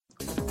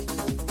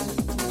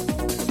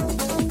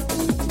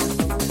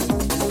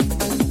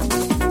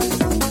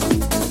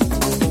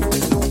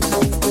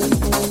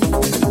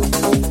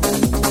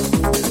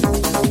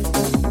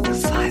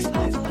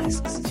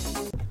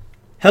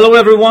Hello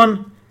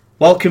everyone,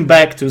 welcome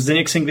back to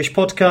Zdenek's English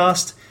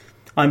Podcast.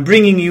 I'm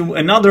bringing you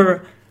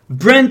another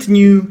brand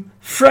new,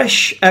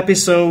 fresh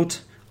episode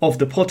of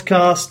the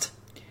podcast.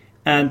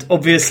 And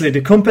obviously the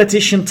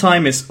competition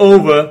time is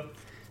over,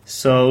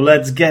 so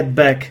let's get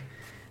back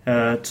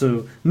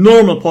to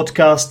normal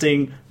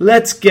podcasting.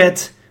 Let's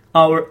get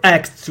our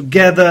act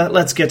together,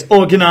 let's get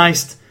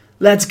organized,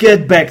 let's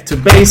get back to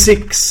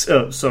basics.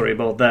 Oh, sorry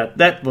about that,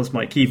 that was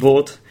my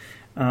keyboard.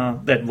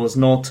 That was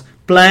not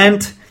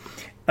planned.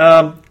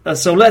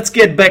 So let's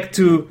get back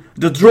to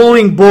the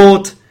drawing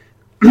board.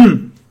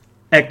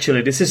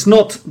 Actually, this is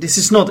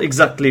not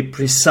exactly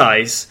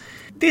precise.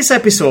 This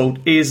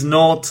episode is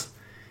not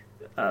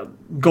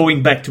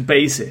going back to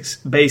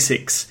basics.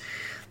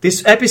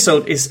 This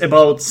episode is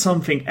about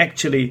something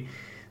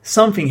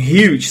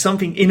huge,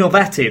 something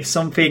innovative,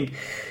 something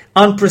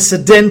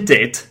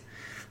unprecedented,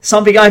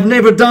 something I've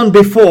never done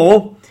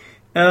before,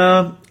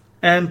 and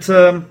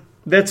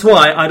that's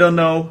why I don't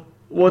know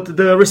what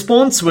the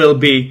response will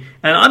be,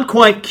 and I'm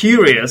quite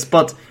curious,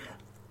 but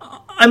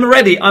I'm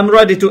ready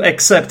to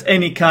accept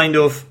any kind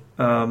of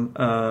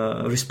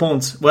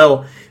response.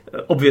 Well,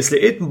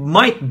 obviously it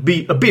might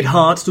be a bit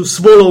hard to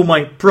swallow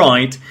my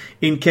pride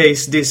in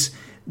case this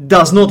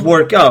does not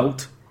work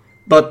out,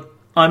 but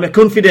I'm a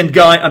confident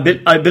guy.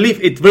 I believe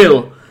it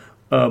will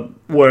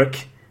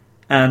work,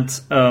 and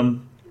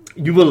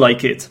you will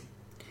like it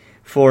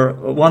for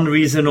one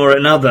reason or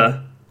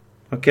another.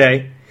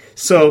 Okay?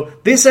 So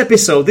this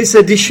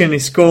edition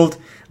is called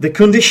the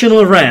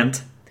Conditional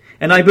Rant,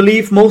 and I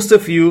believe most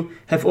of you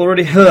have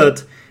already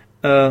heard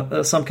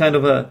some kind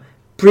of a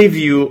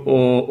preview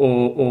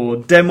or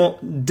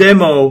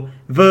demo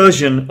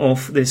version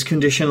of this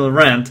Conditional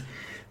Rant,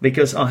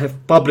 because I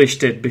have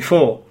published it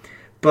before.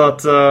 But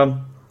the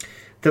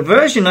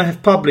version I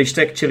have published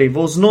actually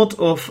was not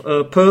of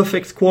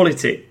perfect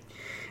quality,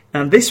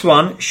 and this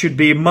one should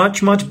be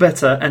much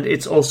better, and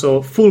it's also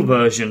a full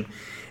version.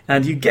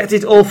 And you get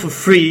it all for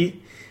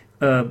free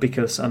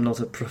because I'm not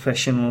a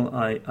professional.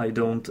 I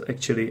don't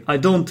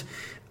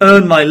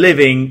earn my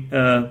living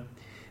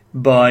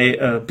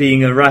by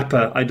being a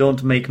rapper. I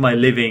don't make my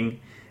living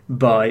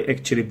by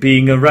actually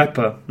being a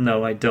rapper.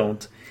 No, I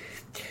don't.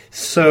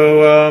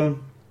 So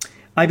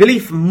I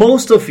believe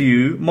most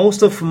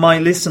of my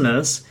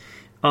listeners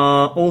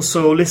are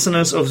also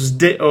listeners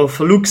of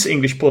Luke's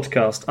English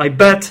podcast. I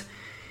bet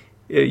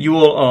you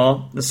all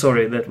are.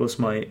 Sorry, that was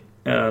my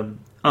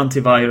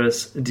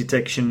antivirus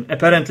detection.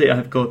 Apparently I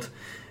have got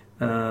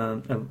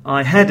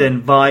I had a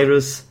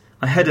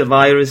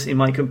virus in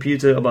my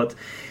computer, but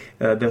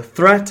the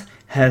threat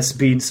has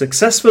been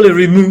successfully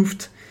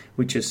removed,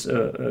 which is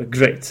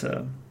great.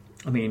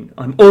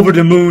 I'm over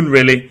the moon,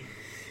 really.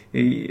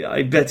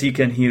 I bet you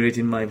can hear it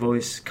in my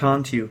voice,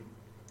 can't you?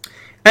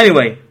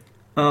 Anyway,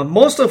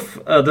 most of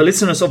the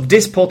listeners of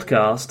this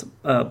podcast,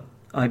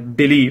 I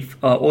believe,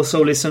 are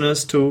also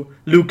listeners to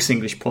Luke's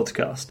English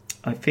podcast.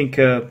 I think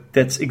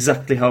that's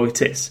exactly how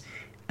it is.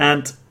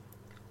 And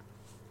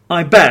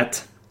I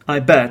bet,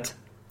 I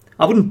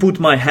wouldn't put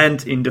my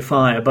hand in the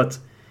fire, but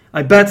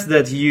I bet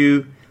that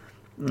you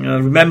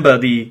remember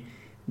the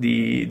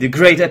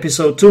great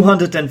episode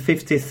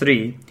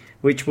 253,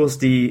 which was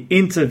the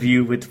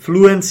interview with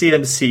Fluency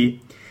MC,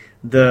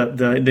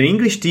 the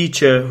English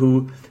teacher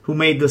who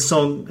made the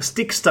song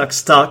Stick, Stuck,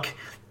 Stuck,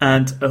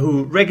 and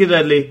who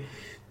regularly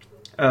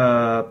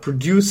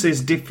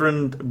produces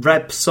different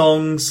rap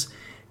songs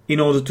in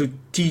order to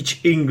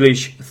teach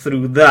English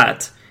through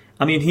that.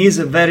 I mean, he's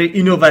a very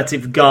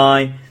innovative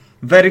guy,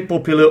 very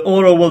popular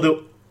all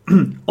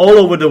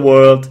over the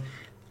world,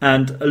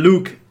 and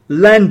Luke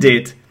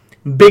landed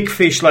big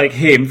fish like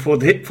him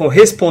for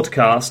his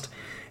podcast,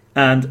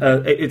 and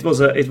it was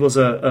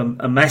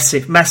a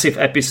massive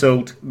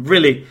episode,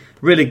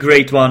 really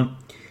great one.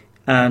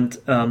 And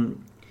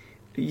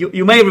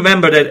you may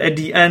remember that at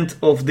the end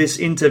of this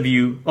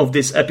interview, of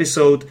this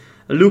episode,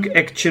 Luke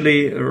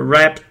actually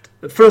rapped.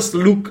 First,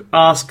 Luke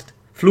asked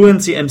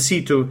Fluency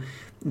MC to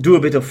do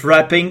a bit of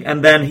rapping,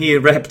 and then he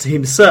rapped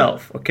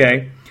himself.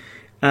 Okay,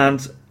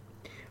 and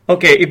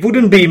it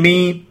wouldn't be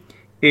me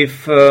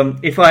if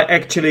I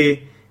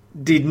actually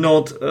did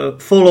not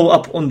follow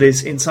up on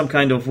this in some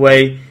kind of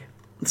way.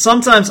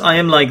 Sometimes I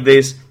am like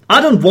this.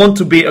 I don't want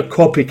to be a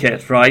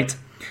copycat, right?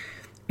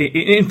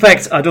 In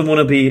fact, I don't want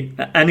to be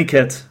any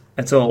cat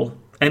at all,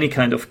 any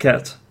kind of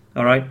cat.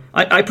 All right,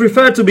 I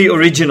prefer to be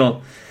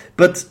original,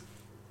 but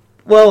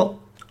well,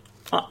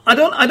 I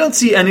don't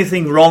see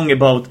anything wrong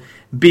about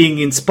being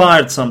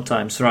inspired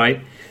sometimes,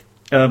 right?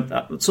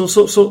 So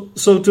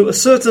to a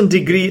certain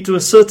degree, to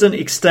a certain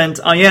extent,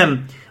 I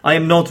am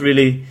not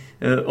really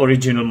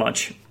original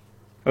much.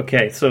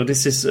 Okay, so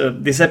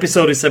this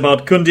episode is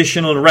about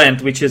Conditional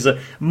Rant, which is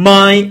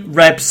my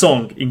rap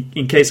song.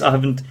 In case I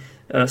haven't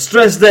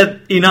stressed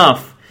that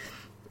enough,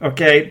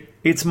 okay,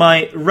 it's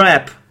my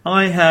rap.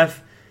 I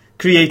have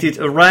created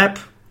a rap,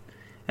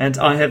 and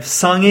I have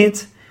sung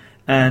it,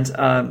 and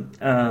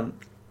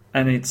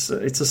it's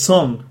a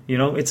song,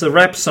 it's a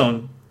rap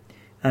song,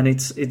 and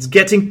it's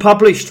getting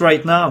published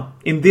right now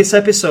in this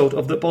episode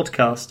of the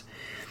podcast.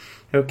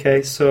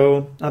 Okay,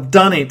 so I've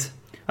done it.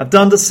 I've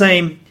done the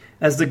same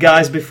as the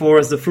guys before,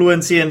 as the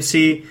Fluency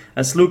MC,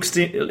 as Luke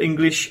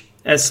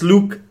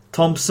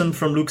Thompson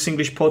from Luke's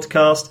English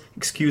podcast.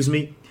 Excuse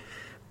me.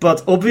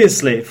 But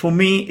obviously, for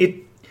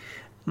me,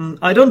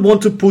 I don't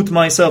want to put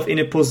myself in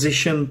a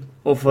position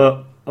of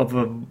I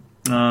don't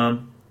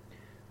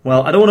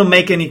want to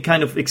make any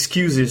kind of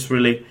excuses,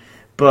 really.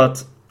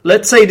 But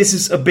let's say this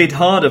is a bit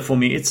harder for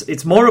me.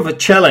 It's more of a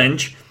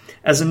challenge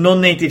as a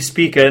non-native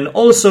speaker, and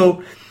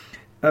also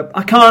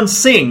I can't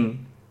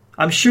sing.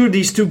 I'm sure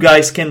these two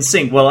guys can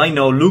sing. Well, I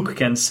know Luke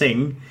can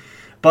sing,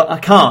 but I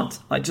can't.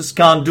 I just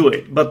can't do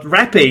it. But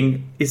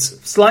rapping is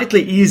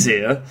slightly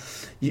easier.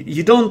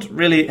 You don't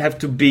really have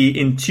to be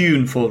in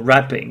tune for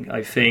rapping,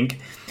 I think.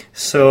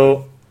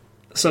 So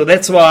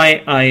that's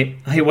why I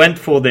went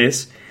for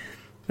this.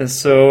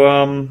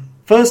 So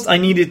first I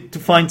needed to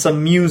find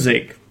some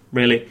music,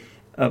 really.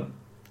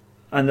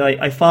 And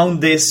I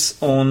found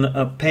this on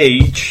a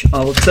page.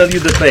 I will tell you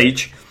the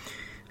page.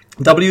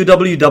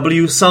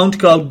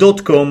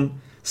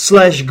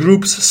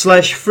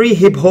 www.soundcloud.com/groups/free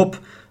hip hop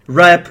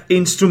rap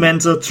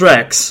instrumental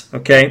tracks.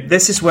 Okay,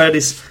 this is where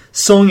this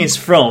song is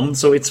from.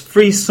 So it's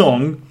free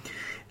song,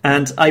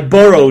 and I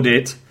borrowed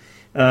it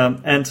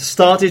and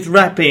started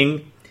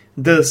rapping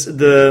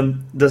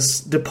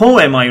the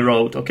poem I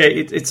wrote. Okay,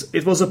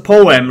 it was a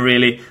poem,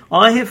 really.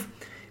 I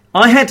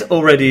had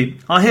already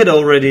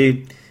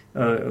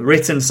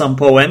written some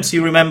poems.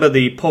 You remember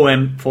the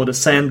poem for the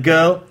Sand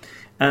Girl,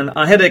 and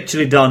I had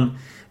actually done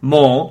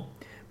more,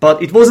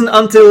 but it wasn't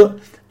until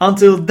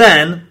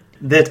then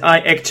that I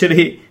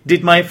actually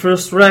did my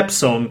first rap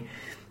song.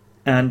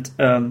 And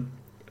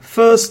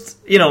first,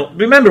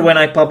 remember when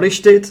I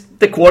published it,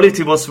 the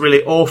quality was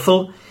really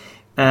awful,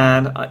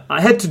 and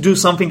I had to do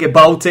something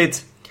about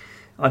it.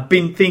 I've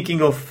been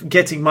thinking of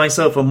getting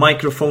myself a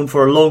microphone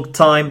for a long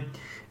time,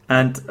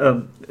 and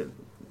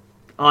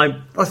I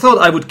thought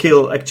I would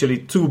kill actually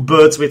two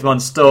birds with one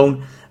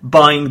stone,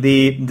 buying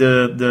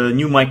the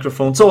new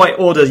microphone. So I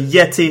ordered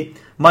Yeti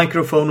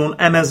microphone on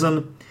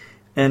Amazon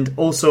and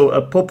also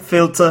a pop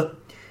filter,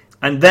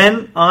 and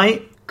then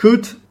I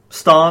could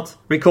start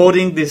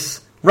recording this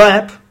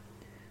rap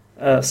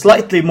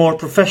slightly more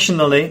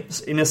professionally,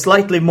 in a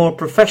slightly more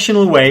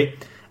professional way.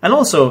 And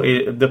also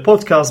the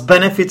podcast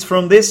benefits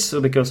from this,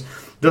 because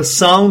the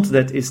sound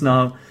that is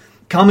now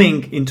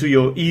coming into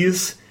your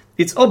ears,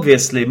 it's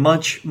obviously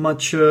much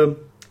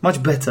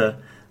better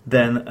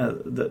than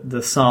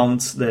the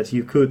sounds that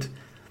you could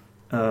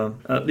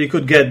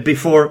get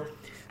before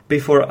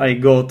I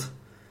got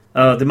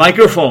the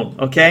microphone.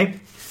 Okay,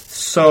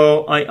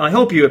 so I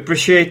hope you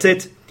appreciate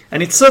it,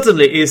 and it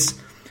certainly is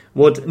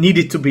what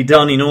needed to be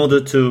done in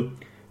order to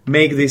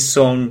make this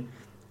song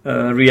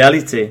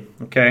reality.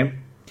 Okay,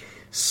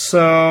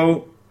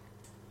 so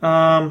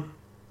I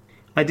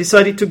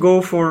decided to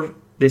go for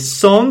this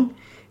song.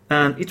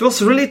 And it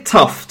was really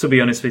tough, to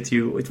be honest with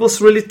you. It was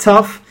really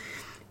tough.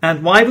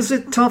 And why was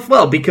it tough?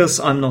 Well, because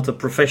I'm not a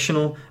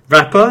professional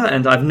rapper,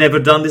 and I've never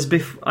done this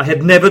before. I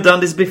had never done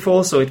this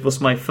before, so it was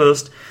my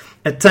first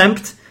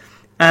attempt.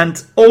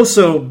 And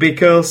also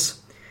because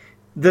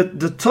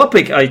the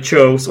topic I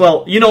chose,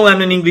 well,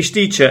 I'm an English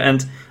teacher,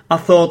 and I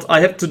thought I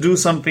have to do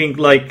something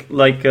like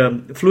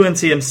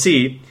Fluency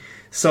MC,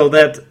 so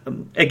that,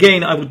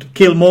 again, I would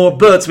kill more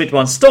birds with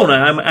one stone.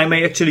 I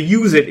may actually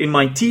use it in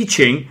my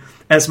teaching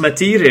as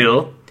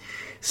material.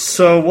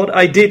 So what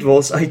I did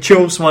was I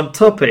chose one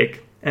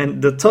topic,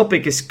 and the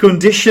topic is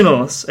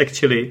conditionals,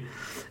 actually.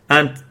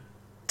 And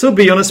to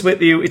be honest with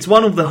you, it's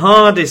one of the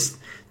hardest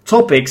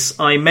topics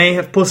I may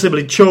have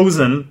possibly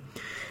chosen,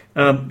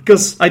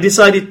 because I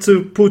decided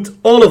to put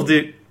all of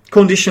the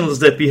conditionals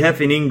that we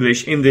have in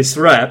English in this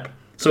rap.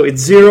 So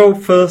it's 0,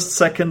 first,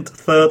 second,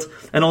 third,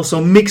 and also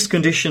mixed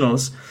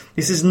conditionals.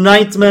 This is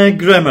nightmare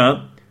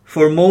grammar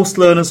for most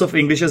learners of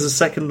English as a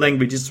second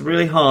language. It's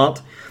really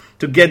hard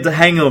to get the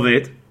hang of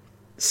it.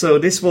 So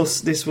this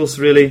was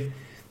really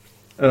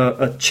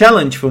a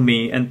challenge for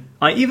me, and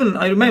I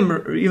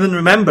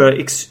remember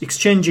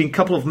exchanging a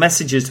couple of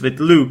messages with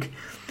Luke,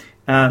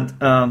 and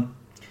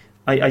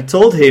I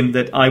told him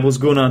that I was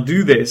gonna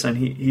do this, and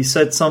he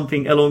said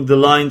something along the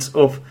lines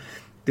of,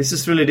 "This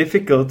is really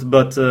difficult,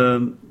 but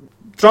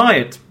try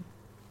it,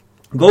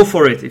 go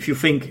for it if you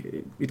think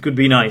it could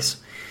be nice."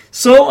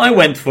 So I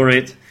went for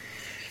it,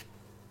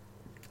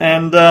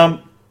 and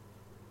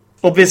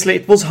obviously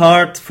it was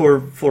hard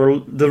for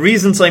the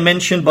reasons I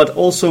mentioned, but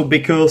also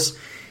because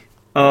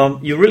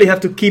you really have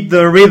to keep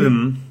the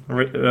rhythm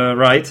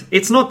right.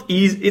 It's not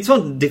easy. It's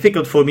not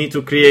difficult for me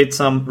to create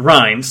some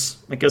rhymes,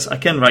 because I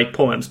can write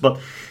poems, but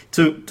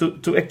to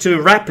actually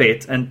rap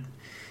it, and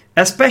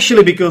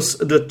especially because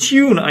the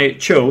tune I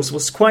chose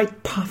was quite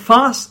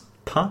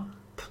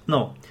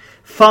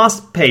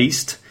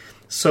fast-paced.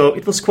 So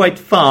it was quite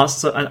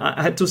fast, so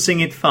I had to sing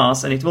it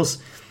fast, and it was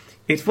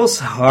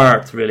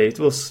hard, really. It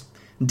was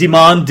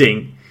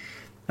demanding,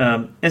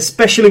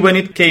 especially when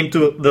it came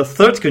to the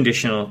third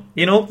conditional.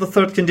 The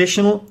third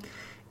conditional,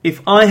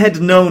 if I had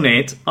known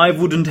it, I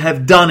wouldn't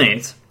have done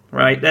it,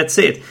 right? That's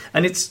it.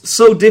 And it's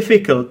so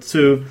difficult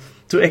to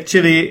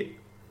actually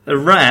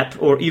rap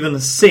or even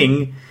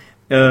sing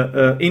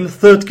in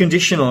third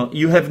conditional.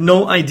 You have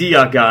no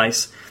idea,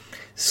 guys.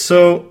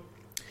 So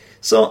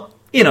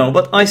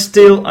but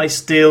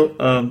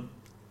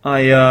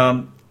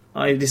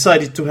I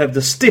decided to have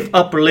the stiff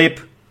upper lip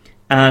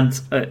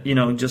and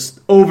just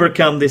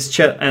overcome this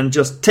and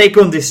just take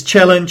on this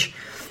challenge.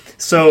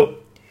 So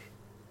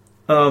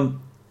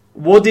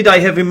what did I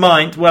have in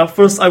mind? Well,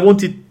 first I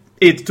wanted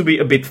it to be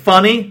a bit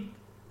funny,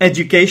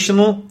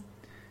 educational.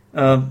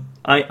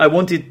 I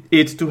wanted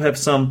it to have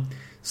some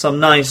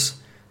nice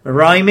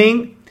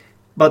rhyming,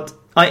 but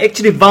I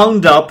actually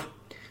wound up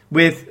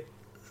with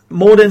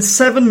more than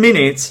 7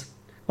 minutes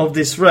of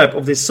this rap,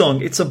 of this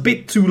song. It's a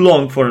bit too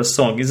long for a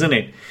song, isn't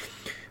it?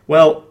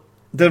 Well,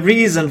 the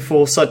reason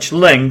for such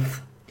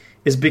length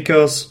is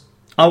because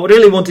I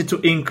really wanted to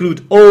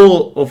include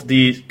all of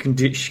the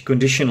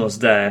conditionals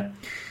there,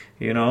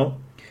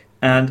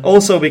 and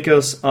also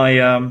because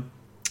I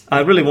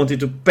really wanted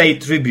to pay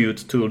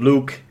tribute to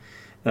Luke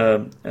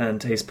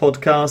and his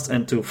podcast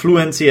and to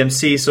Fluency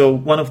MC. So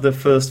one of the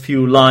first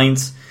few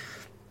lines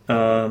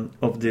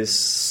of this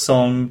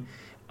song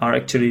are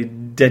actually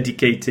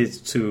dedicated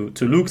to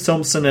Luke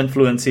Thompson and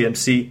Fluency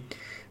MC,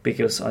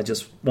 because I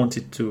just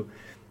wanted to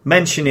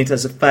mention it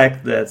as a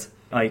fact that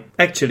I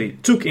actually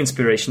took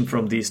inspiration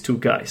from these two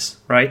guys,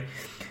 right?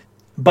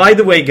 By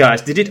the way,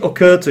 guys, did it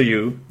occur to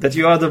you that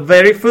you are the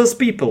very first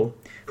people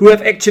who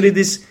have actually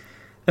this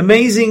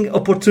amazing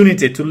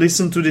opportunity to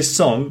listen to this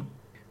song?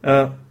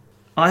 I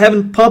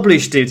haven't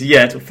published it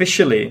yet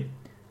officially.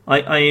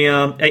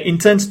 I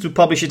intend to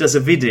publish it as a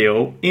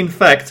video. In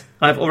fact,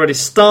 I've already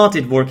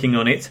started working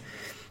on it.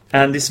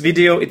 And this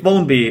video, it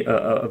won't be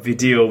a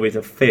video with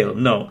a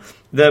film. No,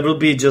 there will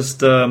be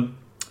just.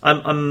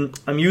 I'm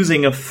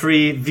using a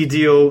free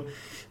video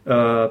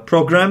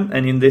program,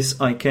 and in this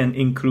I can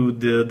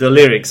include the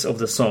lyrics of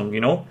the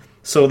song.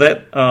 So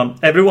that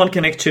everyone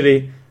can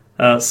actually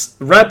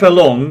rap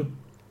along.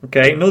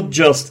 Okay, not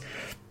just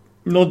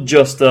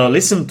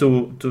listen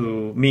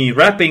to me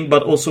rapping,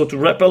 but also to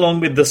rap along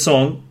with the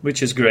song,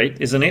 which is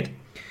great, isn't it?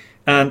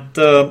 And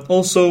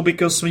also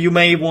because you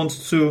may want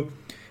to,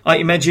 I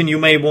imagine you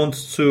may want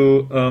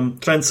to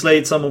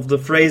translate some of the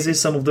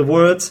phrases, some of the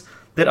words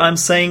that I'm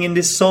saying in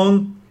this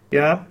song.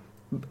 Yeah,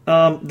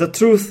 the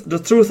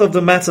truth of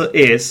the matter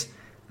is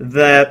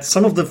that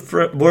some of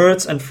the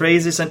words and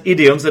phrases and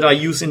idioms that I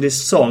use in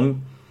this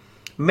song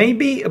may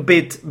be a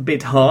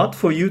bit hard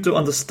for you to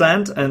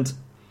understand, and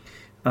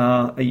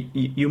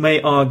you may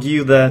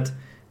argue that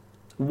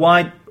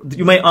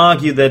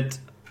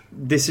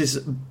this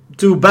is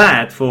too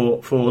bad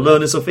for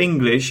learners of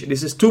English.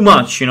 This is too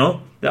much,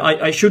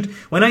 I should,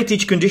 when I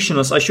teach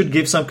conditionals, I should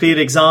give some clear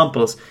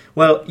examples.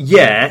 Well,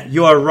 yeah,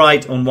 you are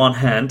right on one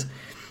hand,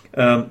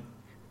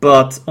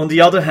 but on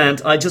the other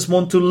hand, I just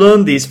want to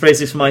learn these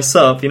phrases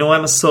myself.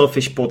 I'm a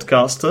selfish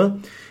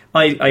podcaster.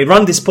 I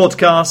run this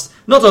podcast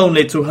not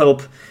only to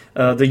help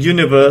the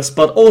universe,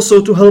 but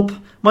also to help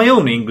my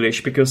own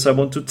English, because I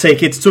want to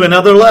take it to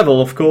another level,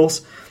 of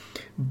course.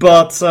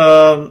 But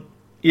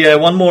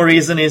one more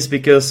reason is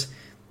because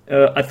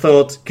I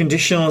thought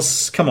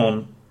conditionals, come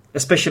on,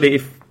 especially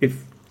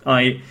if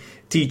I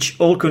teach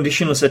all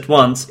conditionals at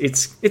once,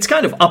 it's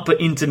kind of upper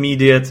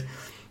intermediate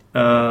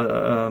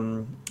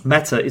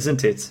matter,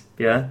 isn't it?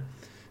 Yeah,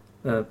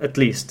 at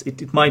least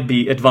it might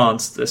be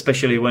advanced,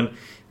 especially when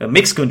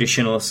mixed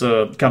conditionals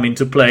come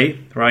into play,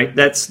 right?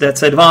 That's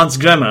advanced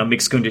grammar,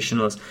 mixed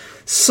conditionals.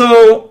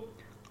 So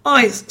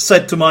I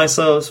said to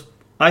myself,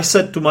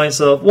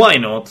 why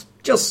not?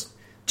 Just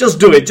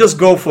do it. Just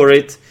go for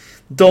it.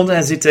 Don't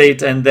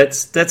hesitate. And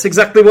that's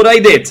exactly what I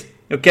did.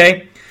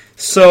 Okay.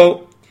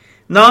 So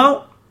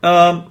now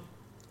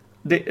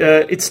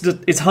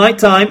it's high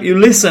time you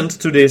listened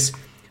to this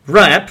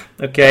rap.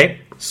 Okay.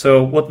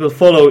 So what will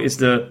follow is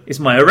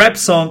my rap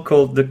song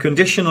called the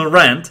Conditional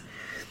Rant,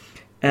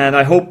 and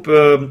I hope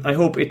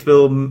it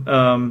will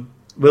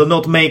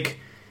not make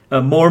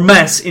more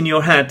mess in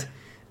your head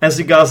as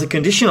regards the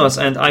conditionals,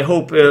 and I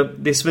hope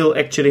this will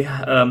actually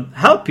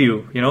help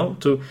you,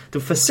 to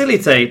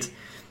facilitate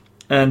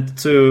and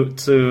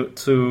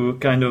to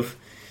kind of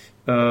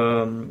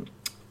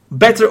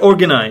better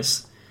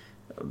organize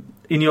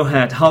in your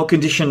head how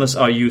conditionals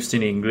are used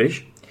in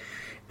English.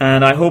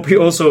 And I hope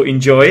you also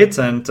enjoy it,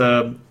 and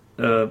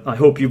I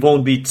hope you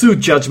won't be too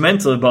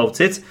judgmental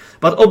about it.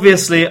 But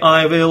obviously,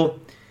 I will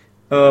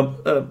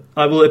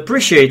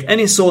appreciate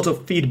any sort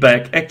of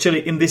feedback.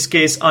 Actually, in this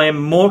case, I am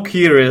more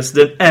curious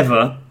than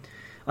ever.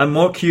 I'm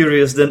more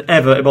curious than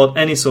ever about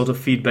any sort of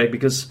feedback,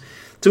 because,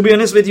 to be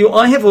honest with you,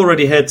 I have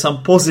already had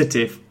some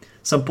positive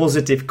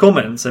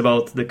comments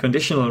about the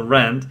Conditional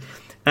Rant,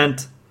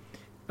 and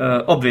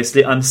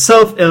obviously, I'm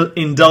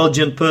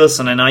self-indulgent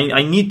person, and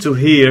I need to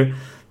hear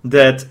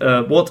that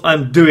what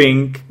I'm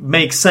doing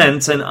makes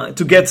sense, and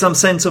to get some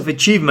sense of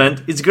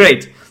achievement, it's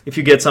great if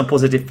you get some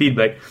positive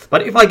feedback.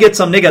 But if I get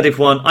some negative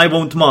one, I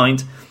won't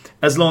mind,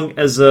 as long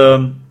as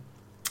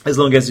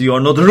you are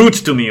not rude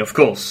to me, of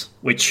course,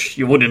 which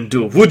you wouldn't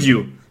do, would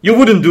you? You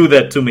wouldn't do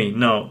that to me.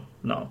 No.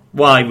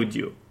 Why would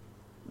you?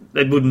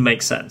 That wouldn't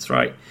make sense,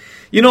 right?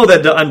 You know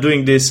that I'm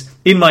doing this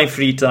in my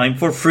free time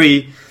for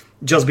free,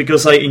 just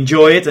because I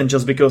enjoy it and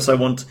just because I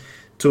want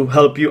to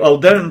help you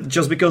out there, and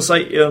just because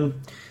I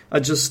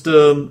just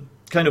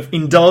kind of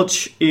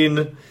indulge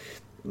in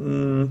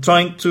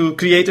trying to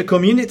create a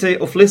community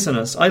of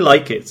listeners. I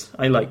like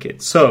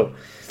it. So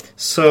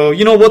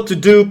you know what to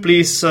do.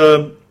 Please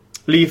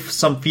leave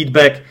some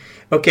feedback.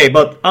 Okay,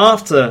 but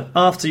after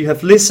you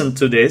have listened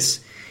to this,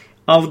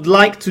 I would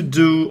like to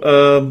do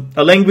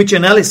a language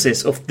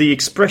analysis of the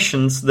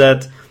expressions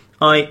that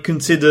I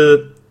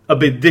consider a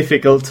bit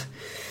difficult,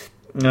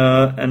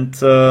 and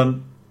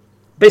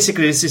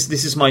basically this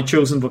is my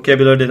chosen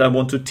vocabulary that I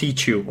want to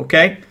teach you.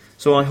 Okay,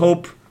 so I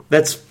hope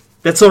that's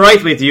all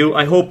right with you.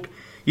 I hope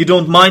you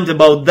don't mind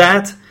about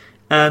that,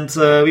 and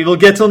we will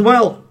get on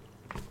well.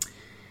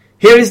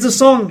 Here is the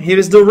song, here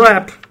is the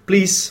rap.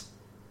 Please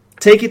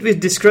take it with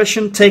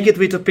discretion, take it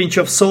with a pinch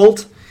of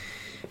salt.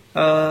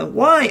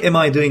 Why am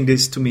I doing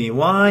this to me?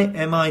 Why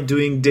am I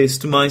doing this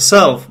to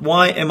myself?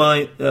 Why am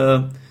I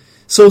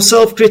so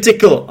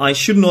self-critical? I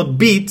should not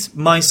beat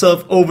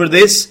myself over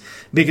this,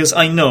 because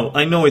I know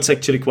it's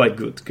actually quite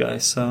good,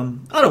 guys. I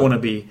don't want to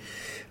be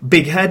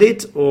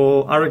big-headed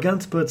or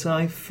arrogant, but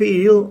I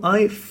feel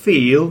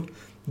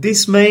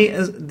this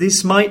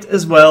might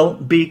as well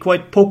be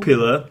quite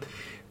popular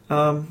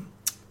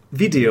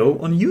video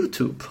on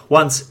YouTube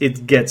once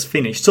it gets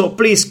finished. So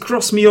please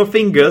cross me your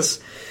fingers,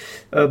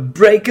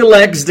 break a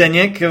leg,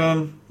 Zdeněk,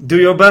 do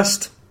your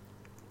best.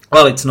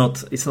 Well, it's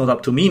not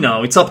up to me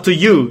now. It's up to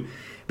you,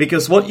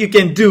 because what you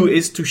can do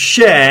is to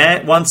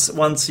share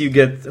once you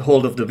get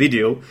hold of the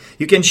video,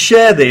 you can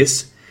share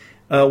this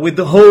with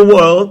the whole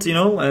world, you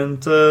know,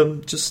 and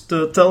just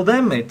tell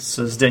them it's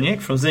Zdeněk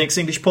from Zdeněk's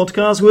English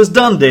Podcast who has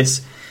done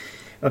this.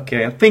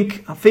 Okay, I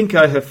think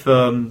I have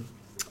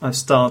I've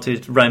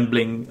started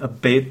rambling a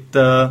bit.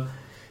 I've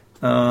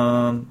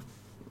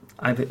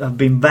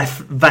been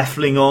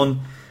waffling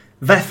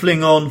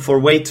on for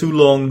way too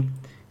long.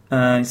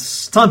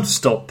 It's time to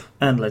stop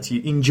and let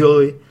you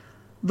enjoy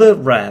the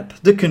rap,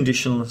 the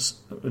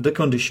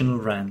conditional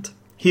rant.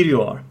 Here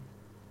you are.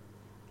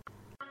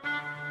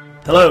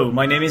 Hello,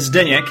 my name is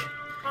Zdeněk.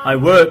 I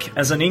work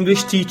as an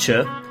English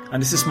teacher,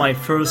 and this is my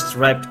first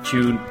rap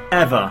tune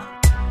ever.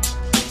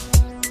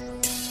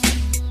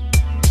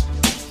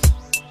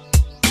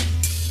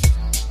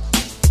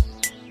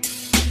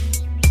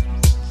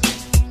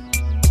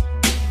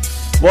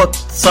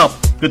 What's up?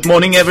 Good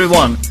morning,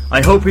 everyone.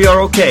 I hope you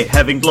are okay,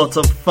 having lots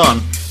of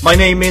fun. My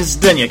name is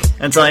Zdeněk,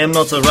 and I am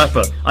not a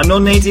rapper. I'm no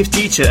native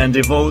teacher and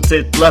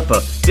devoted rapper.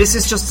 This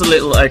is just a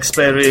little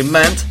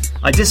experiment.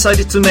 I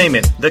decided to name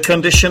it the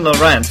Conditional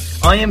Rant.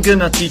 I am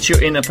gonna teach you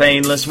in a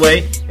painless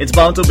way. It's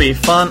bound to be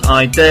fun,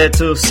 I dare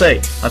to say.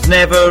 I've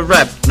never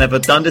rapped, never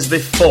done this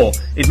before.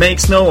 It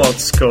makes no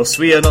odds, cause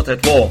we are not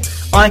at war.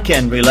 I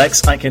can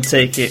relax, I can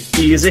take it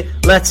easy.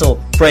 Let's all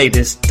pray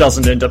this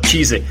doesn't end up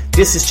cheesy.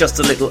 This is just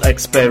a little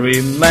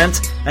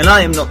experiment, and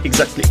I am not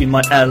exactly in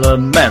my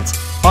element.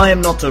 I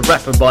am not a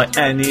rapper by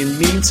any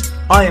means.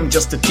 I am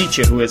just a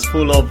teacher who is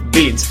full of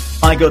beans.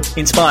 I got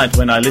inspired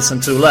when I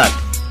listened to rap.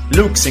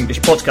 Luke's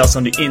English Podcast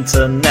on the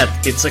internet.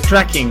 It's a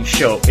cracking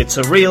show, it's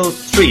a real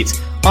treat.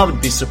 I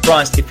would be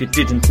surprised if you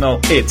didn't know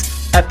it.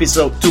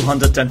 Episode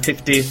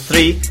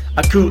 253,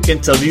 a cool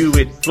interview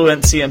with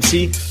Fluency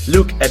MC.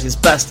 Luke at his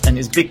best and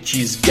his big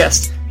cheese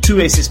guest. Two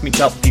aces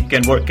meet up, you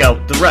can work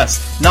out the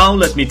rest. Now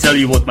let me tell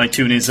you what my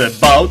tune is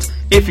about.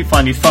 If you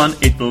find it fun,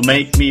 it will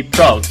make me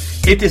proud.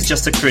 It is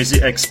just a crazy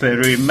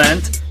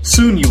experiment.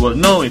 Soon you will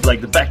know it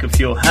like the back of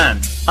your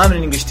hand. I'm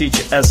an English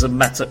teacher as a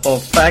matter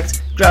of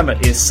fact. Grammar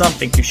is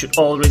something you should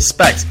all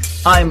respect.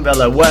 I'm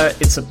well aware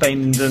it's a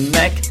pain in the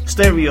neck.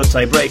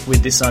 Stereotype break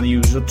with this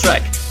unusual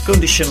track.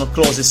 Conditional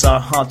clauses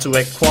are hard to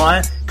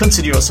acquire.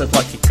 Consider yourself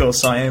lucky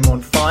cause I am on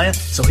fire.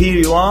 So here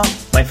you are,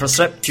 my first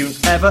rap tune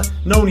ever.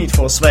 No need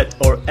for sweat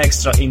or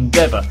extra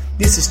endeavor.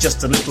 This is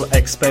just a little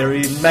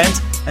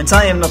experiment, and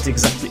I am not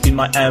exactly in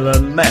my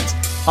element.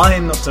 I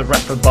am not a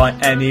rapper by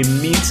any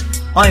means.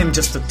 I am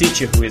just a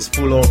teacher who is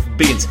full of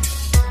beans.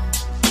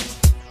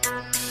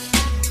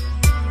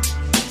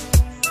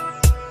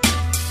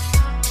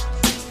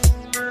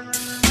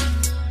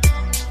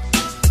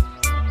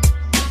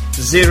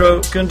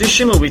 Zero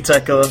conditional we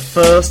tackle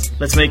first.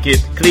 Let's make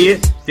it clear,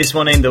 this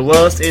one ain't the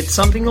worst. It's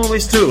something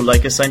always true,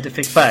 like a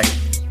scientific fact.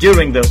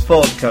 During the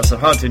forecast are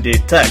hard to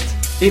detect.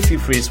 If you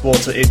freeze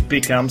water it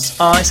becomes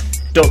ice.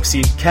 Dogs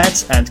eat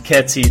cats and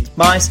cats eat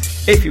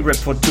mice. If you rap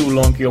for too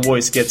long your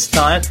voice gets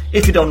tired.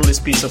 If you don't know this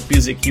piece of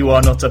music you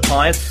are not a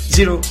pirate.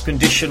 Zero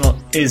conditional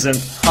isn't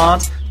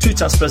hard. 2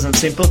 times present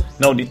simple,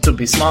 no need to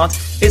be smart.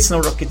 It's no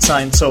rocket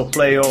science, so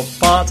play your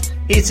part.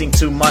 Eating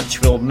too much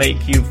will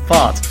make you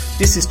fart.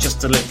 This is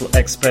just a little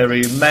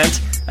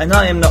experiment, and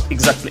I am not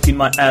exactly in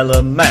my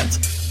element.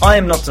 I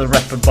am not a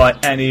rapper by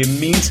any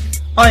means.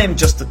 I am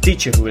just a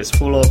teacher who is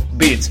full of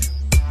beats.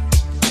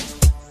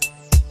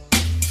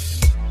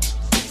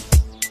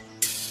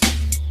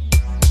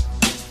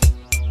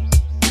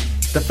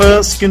 The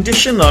first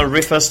conditional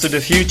refers to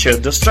the future.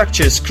 The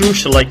structure is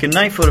crucial, like a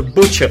knife or a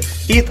butcher.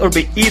 Eat or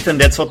be eaten,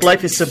 that's what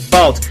life is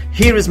about.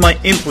 Here is my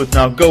input,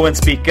 now go and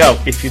speak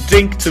out. If you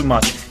drink too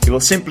much, you will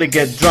simply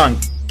get drunk.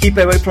 Keep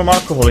away from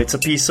alcohol, it's a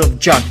piece of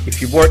junk.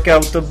 If you work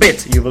out a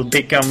bit, you will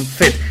become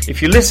fit.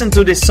 If you listen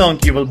to this song,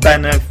 you will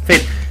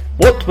benefit.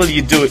 What will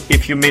you do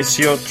if you miss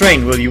your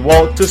train? Will you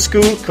walk to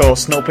school,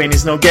 cause no pain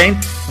is no gain?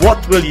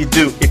 What will you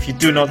do if you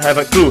do not have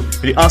a clue?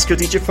 Will you ask your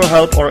teacher for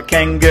help or a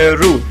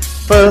kangaroo?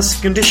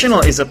 First conditional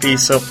is a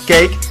piece of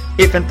cake.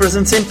 If and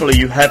present simple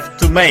you have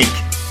to make.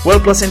 Will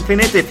plus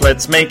infinitive,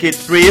 let's make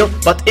it real.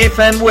 But if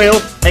and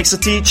will makes a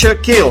teacher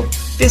kill.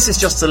 This is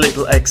just a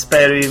little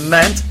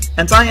experiment,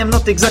 and I am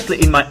not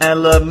exactly in my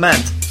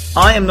element.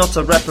 I am not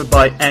a rapper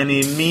by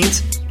any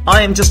means.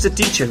 I am just a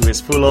teacher who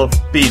is full of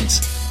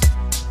beans.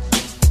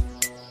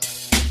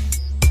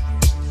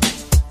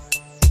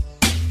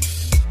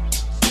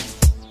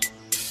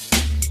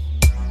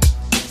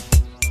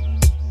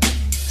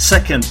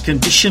 Second,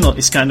 conditional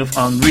is kind of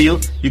unreal.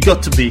 You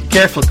got to be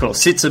careful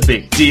cause it's a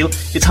big deal.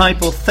 It's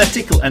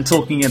hypothetical and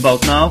talking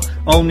about now,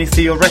 only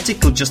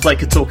theoretical, just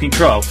like a talking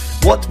crow.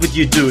 What would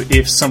you do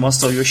if someone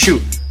stole your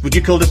shoe? Would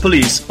you call the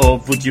police or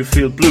would you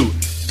feel blue?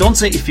 Don't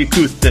say if you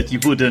could that you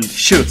wouldn't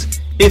should.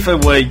 If I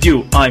were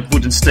you, I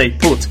wouldn't stay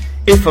put.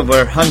 If I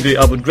were hungry,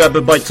 I would grab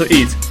a bite to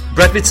eat.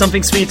 Bread with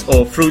something sweet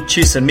or fruit,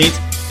 cheese and meat.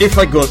 If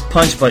I got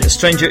punched by a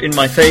stranger in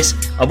my face,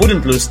 I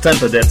wouldn't lose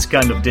temper, that's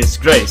kind of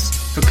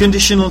disgrace. For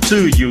conditional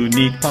 2, you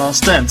need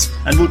past tense.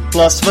 And would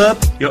plus verb,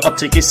 your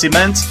optic is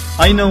immense.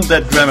 I know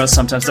that grammar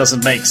sometimes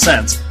doesn't make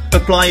sense.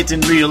 Apply it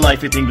in real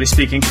life with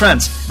English-speaking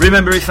friends.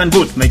 Remember if and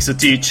would makes a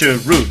teacher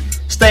rude.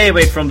 Stay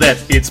away from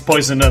that, it's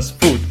poisonous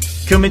food.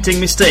 Committing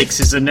mistakes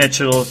is a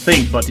natural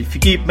thing, but if you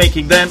keep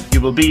making them,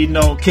 you will be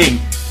no king.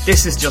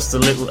 This is just a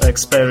little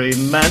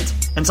experiment,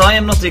 and I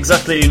am not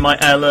exactly in my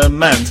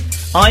element.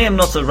 I am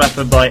not a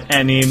rapper by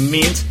any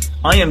means.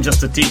 I am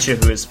just a teacher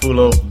who is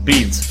full of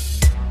beans.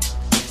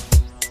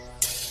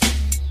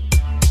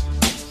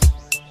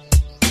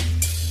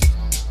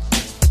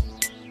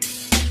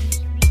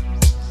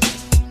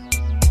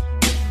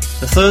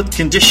 The third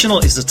conditional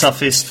is the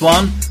toughest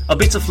one. A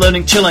bit of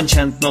learning challenge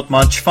and not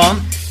much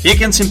fun. You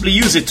can simply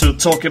use it to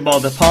talk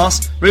about the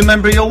past.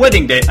 Remember your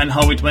wedding day and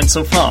how it went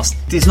so fast.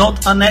 It is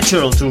not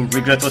unnatural to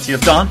regret what you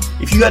have done.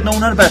 If you had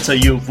known her better,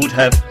 you would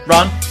have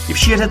run. If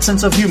she had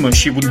sense of humor,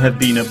 she wouldn't have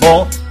been a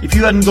bore. If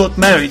you hadn't got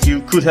married,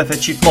 you could have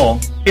achieved more.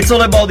 It's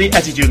all about the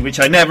attitude, which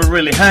I never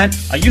really had.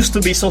 I used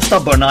to be so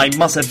stubborn, I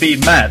must have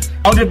been mad.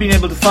 I would have been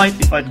able to fight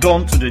if I'd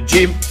gone to the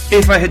gym.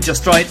 If I had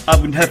just tried, I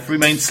wouldn't have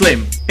remained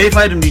slim. If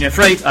I hadn't been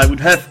afraid, I would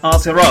have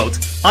asked her out.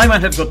 I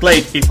might have got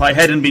laid if I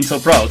hadn't been so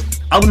proud.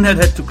 I wouldn't have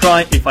had to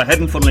cry if I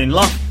hadn't fallen in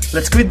love.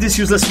 Let's quit this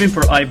useless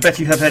whimper, I bet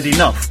you have had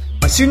enough.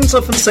 My students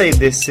often say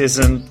this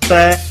isn't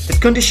fair, that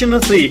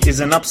conditional 3 is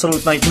an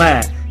absolute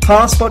nightmare.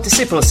 Past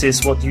participles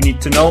is what you need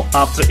to know.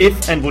 After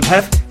if and would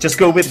have, just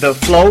go with the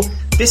flow.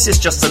 This is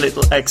just a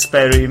little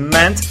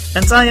experiment,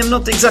 and I am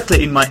not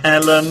exactly in my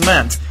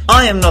element.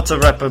 I am not a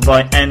rapper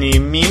by any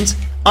means.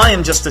 I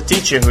am just a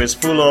teacher who is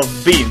full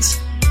of beans.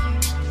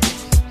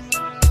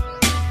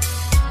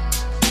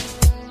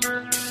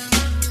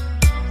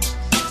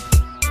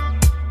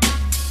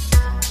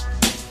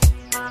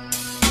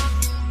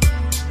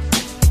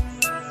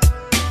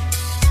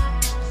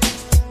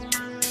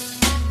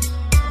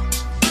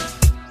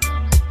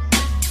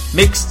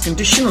 Mixed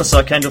conditionals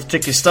are kind of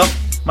tricky stuff.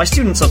 My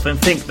students often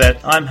think that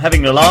I'm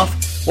having a laugh.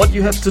 What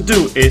you have to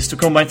do is to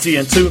combine 3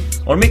 and 2,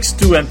 or mix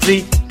 2 and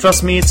 3.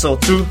 Trust me, it's all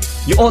true.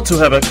 You ought to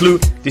have a clue,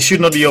 this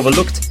should not be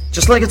overlooked.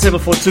 Just like a table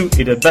for 2,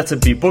 it had better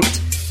be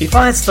booked. If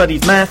I had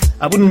studied math,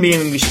 I wouldn't be an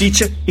English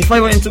teacher. If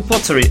I went into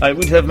pottery, I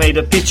would have made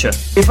a picture.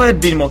 If I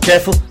had been more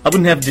careful, I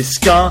wouldn't have this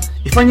scar.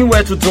 If I knew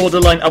where to draw the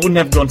line, I wouldn't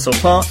have gone so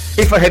far.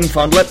 If I hadn't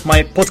found web,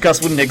 my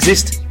podcast wouldn't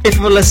exist. If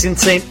I were less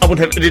insane, I would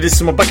have added this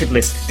to my bucket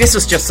list. This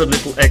was just a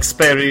little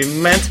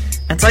experiment,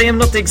 and I am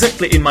not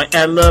exactly in my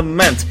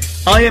element.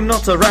 I am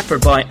not a rapper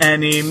by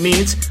any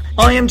means.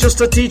 I am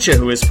just a teacher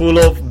who is full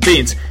of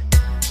beans.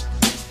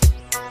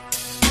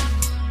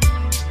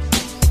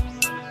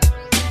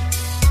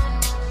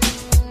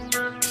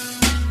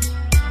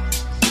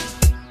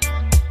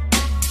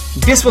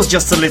 This was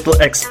just a little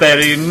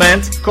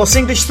experiment, cause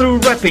English through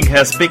rapping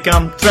has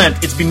become trend.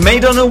 It's been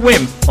made on a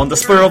whim, on the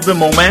spur of the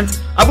moment.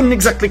 I wouldn't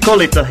exactly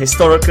call it a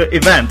historical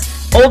event,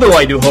 although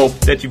I do hope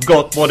that you've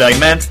got what I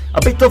meant.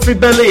 A bit of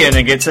rebellion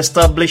against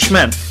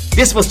establishment.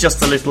 This was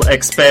just a little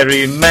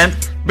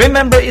experiment.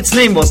 Remember, its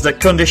name was the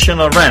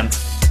Conditional Rant.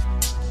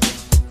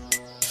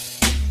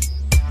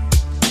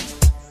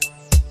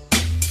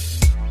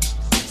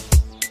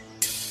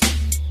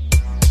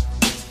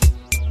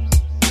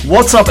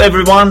 What's up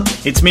everyone,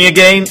 it's me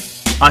again.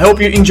 I hope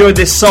you enjoyed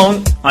this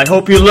song, I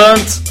hope you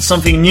learned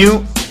something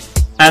new.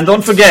 And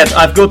don't forget,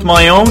 I've got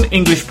my own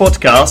English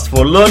podcast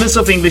for learners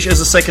of English as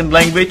a second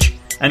language,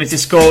 and it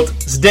is called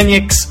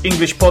Zdeněk's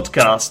English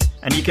Podcast,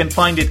 and you can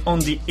find it on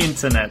the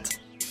internet.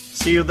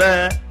 See you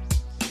there.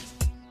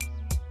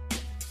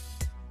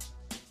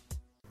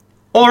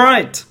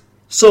 Alright,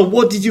 so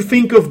what did you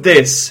think of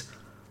this?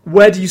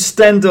 where do you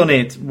stand on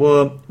it?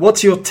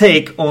 What's your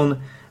take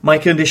on my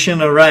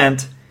conditional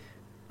rant?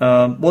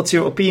 What's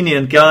your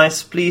opinion,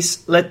 guys?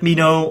 Please let me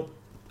know.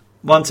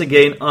 Once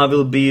again, I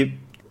will be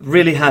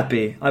really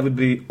happy. I would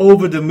be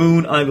over the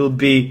moon. I will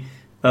be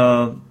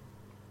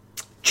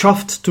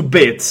chuffed to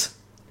bits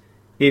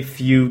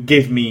if you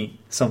give me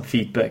some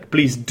feedback.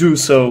 Please do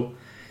so.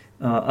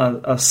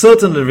 I'll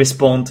certainly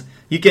respond.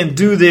 You can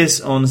do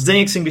this on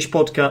Zdenek's English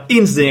Podcast,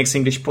 in Zdenek's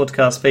English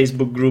Podcast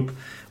Facebook group,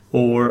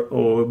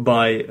 or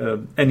by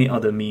any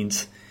other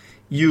means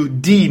you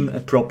deem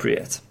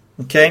appropriate.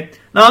 Okay,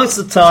 now it's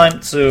the time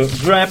to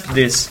grab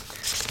this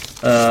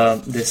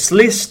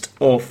list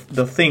of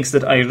the things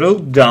that I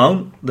wrote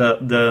down,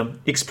 the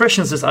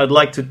expressions that I'd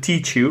like to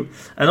teach you,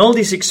 and all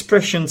these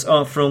expressions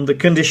are from the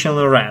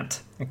Conditional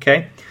Rant.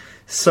 Okay,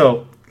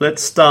 so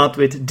let's start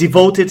with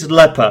devoted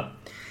leper.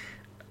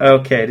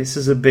 Okay, this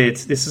is a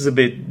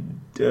bit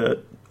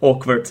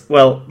awkward.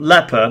 Well,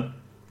 leper.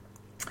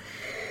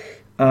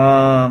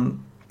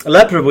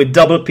 Leper with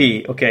double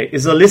P, okay,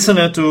 is a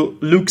listener to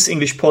Luke's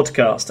English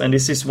podcast, and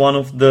this is one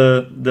of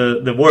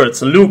the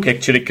words Luke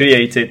actually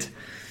created,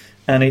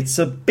 and it's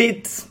a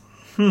bit,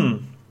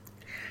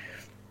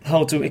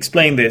 how to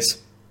explain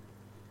this?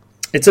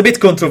 It's a bit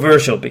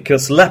controversial,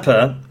 because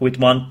leper, with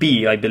one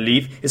P, I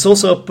believe, is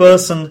also a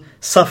person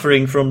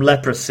suffering from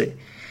leprosy,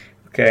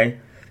 okay,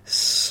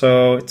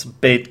 so it's a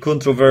bit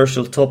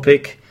controversial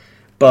topic,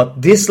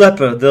 but this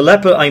leper, the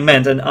leper I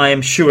meant, and I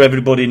am sure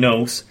everybody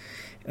knows,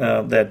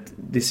 that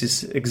this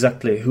is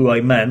exactly who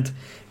I meant,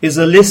 is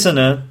a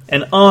listener,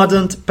 an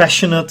ardent,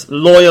 passionate,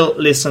 loyal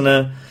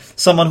listener,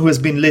 someone who has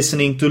been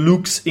listening to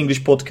Luke's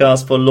English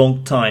podcast for a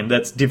long time.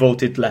 That's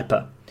devoted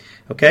leper.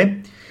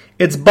 Okay?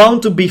 It's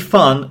bound to be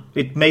fun.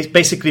 It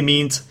basically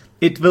means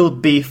it will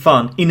be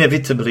fun.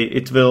 Inevitably,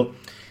 it will.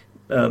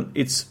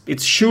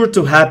 It's sure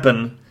to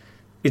happen.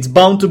 It's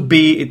bound to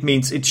be. It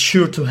means it's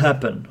sure to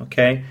happen.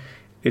 Okay?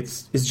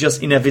 It's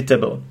just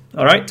inevitable.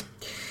 All right?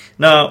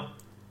 Now,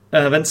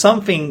 when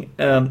something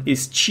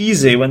is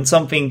cheesy, when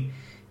something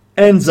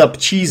ends up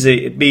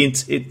cheesy, it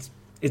means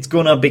it's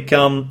gonna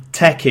become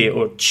tacky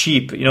or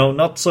cheap. You know,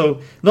 not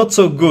so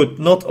good,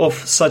 not of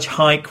such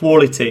high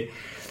quality.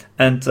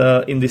 And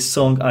in this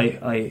song,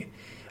 I'm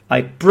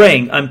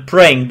praying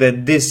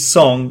that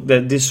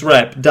this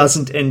rap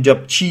doesn't end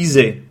up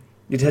cheesy.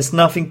 It has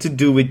nothing to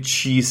do with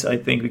cheese, I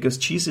think, because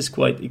cheese is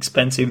quite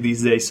expensive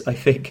these days, I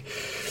think.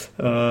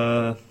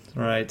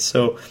 Right,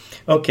 so,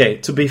 okay,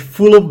 to be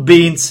full of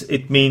beans,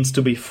 it means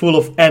to be full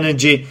of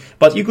energy,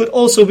 but you could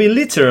also be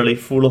literally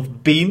full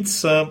of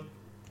beans. You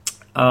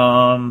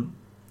know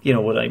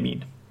what I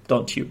mean,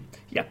 don't you?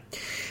 Yeah.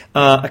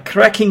 A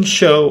cracking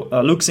show.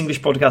 Luke's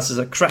English Podcast is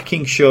a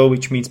cracking show,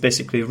 which means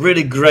basically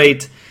really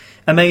great,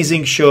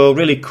 amazing show,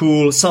 really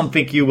cool,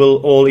 something you will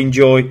all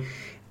enjoy.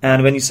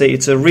 And when you say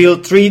it's a real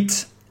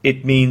treat,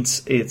 it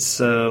means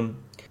it's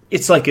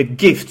like a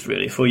gift,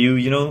 really, for you,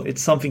 you know?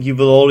 It's something you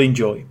will all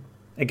enjoy.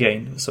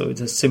 Again, so it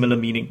has similar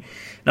meaning.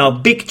 Now,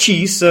 big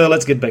cheese,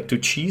 let's get back to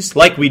cheese.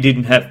 Like we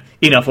didn't have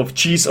enough of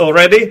cheese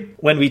already.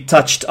 When we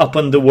touched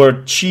upon the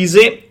word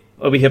cheesy,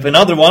 we have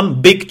another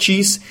one, big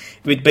cheese,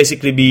 which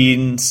basically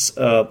means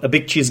a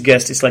big cheese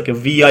guest is like a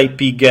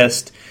VIP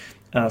guest,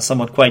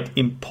 someone quite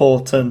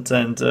important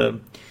and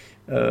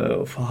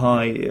of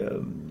high,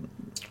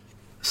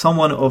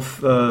 someone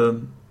of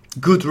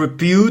good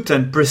repute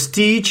and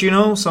prestige, you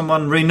know,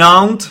 someone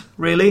renowned,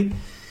 really.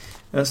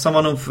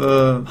 Someone of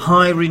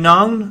high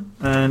renown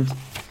and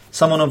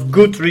someone of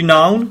good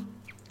renown.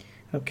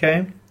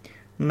 Okay.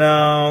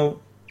 Now,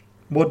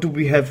 what do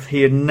we have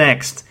here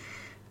next?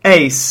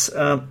 Ace.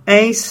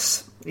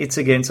 Ace, it's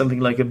again something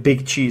like a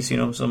big cheese, you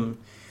know. Some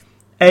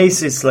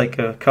ace is like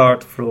a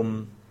card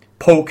from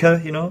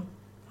poker, you know.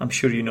 I'm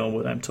sure you know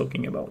what I'm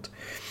talking about.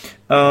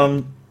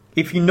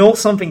 If you know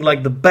something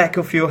like the back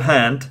of your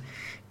hand,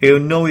 you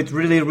know it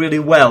really, really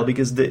well,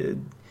 because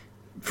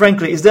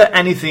frankly, is there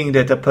anything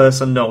that a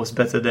person knows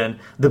better than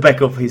the back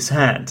of his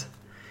hand?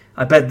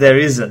 I bet there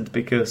isn't,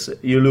 because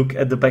you look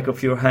at the back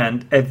of your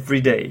hand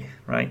every day,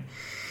 right?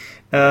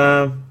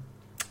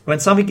 When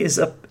something is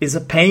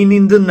a pain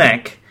in the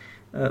neck,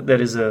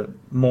 there is a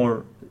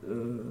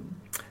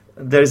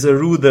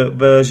ruder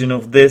version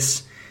of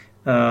this,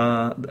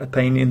 a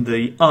pain in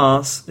the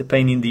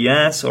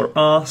ass or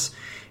ass,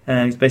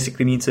 and it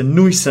basically means a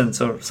nuisance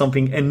or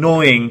something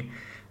annoying,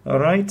 all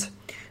right?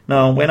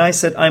 Now, when I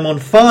said I'm on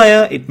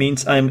fire, it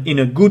means I'm in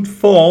a good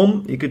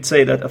form. You could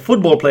say that a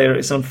football player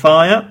is on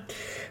fire.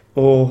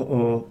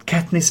 Or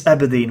Katniss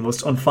Everdeen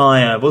was on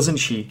fire, wasn't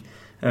she?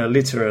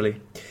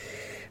 Literally.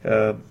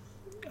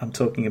 I'm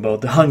talking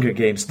about the Hunger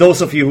Games.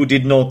 Those of you who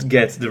did not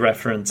get the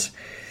reference.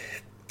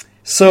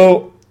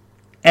 So,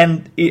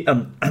 and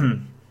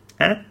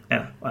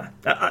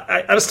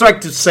I was trying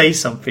to say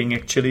something,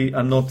 actually.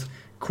 I'm not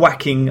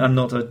quacking. I'm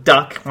not a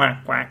duck.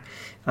 Quack, quack.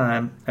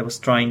 I was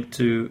trying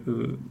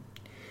to...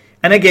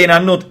 And again,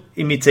 I'm not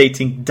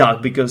imitating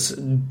Doug, because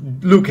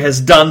Luke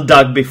has done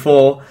Doug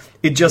before.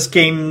 It just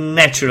came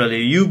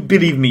naturally. You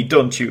believe me,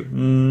 don't you?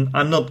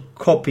 I'm not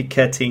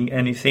copycatting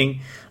anything.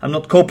 I'm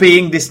not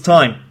copying this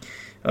time.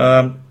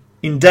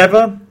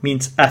 Endeavor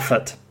means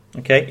effort.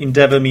 Okay,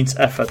 endeavor means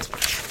effort.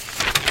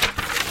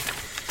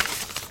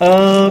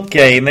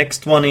 Okay,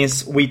 next one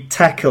is we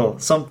tackle.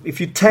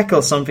 If you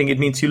tackle something, it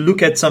means you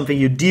look at something,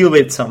 you deal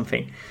with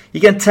something.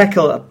 You can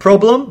tackle a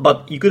problem,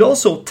 but you could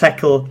also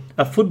tackle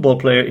a football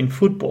player in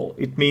football.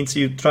 It means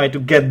you try to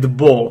get the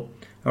ball.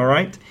 All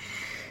right.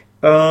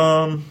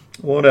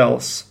 What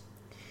else?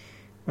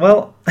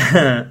 Well,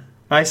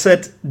 I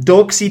said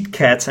dogs eat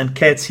cats and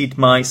cats eat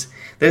mice.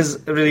 There's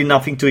really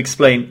nothing to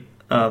explain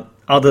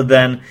other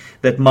than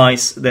that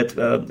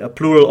a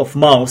plural of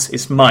mouse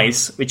is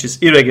mice, which is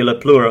irregular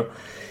plural.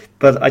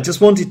 But I just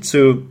wanted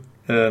to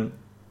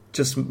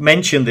just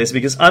mention this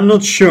because I'm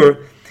not sure.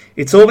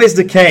 It's always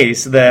the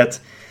case that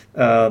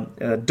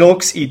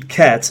dogs eat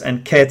cats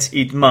and cats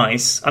eat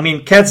mice. I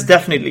mean, cats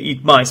definitely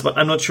eat mice, but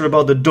I'm not sure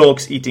about the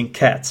dogs eating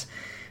cats,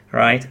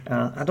 right?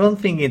 I don't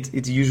think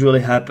it usually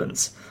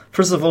happens.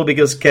 First of all,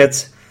 because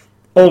cats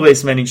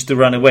always manage to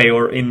run away,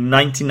 or in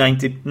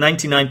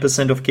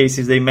 99% of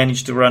cases they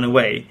manage to run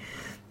away.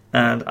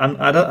 And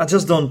I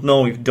just don't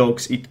know if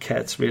dogs eat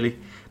cats, really.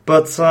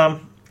 But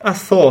I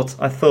thought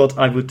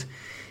I would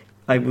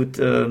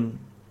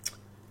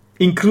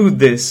include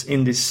this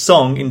in this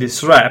song, in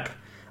this rap.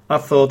 I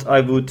thought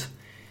I would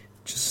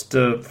just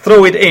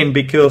throw it in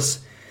because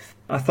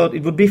I thought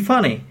it would be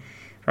funny,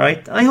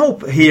 right? I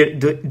hope here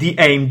the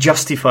aim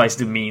justifies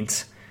the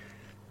means.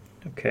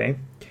 Okay.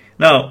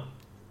 Now,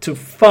 to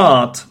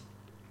fart,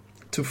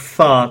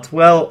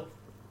 well,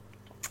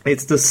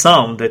 it's the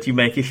sound that you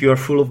make if you are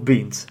full of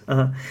beans.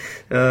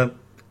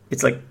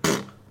 It's like,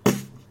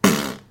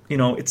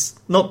 it's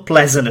not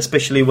pleasant,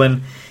 especially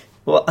when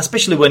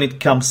it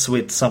comes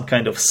with some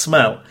kind of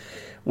smell,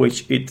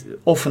 which it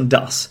often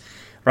does,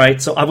 right?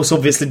 So I was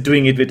obviously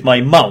doing it with my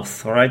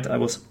mouth, all right? I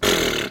was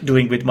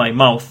doing it with my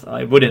mouth.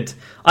 I wouldn't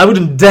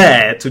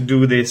dare to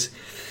do this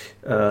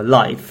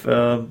live.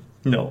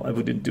 No, I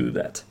wouldn't do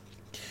that.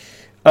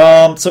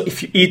 So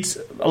if you eat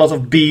a lot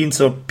of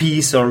beans or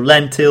peas or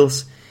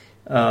lentils,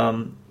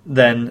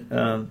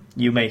 then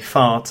you may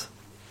fart.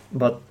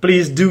 But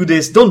please do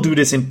this. Don't do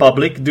this in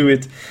public. Do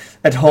it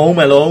at home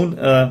alone,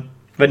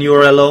 when you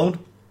are alone.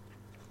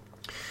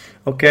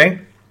 Okay.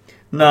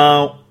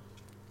 Now,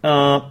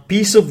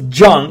 piece of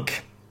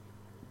junk.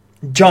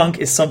 Junk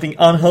is something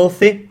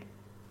unhealthy.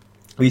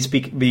 We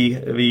speak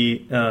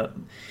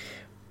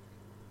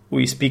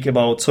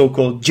about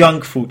so-called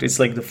junk food. It's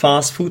like the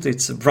fast food.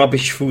 It's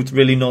rubbish food,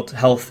 really not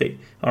healthy.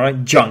 All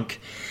right, junk.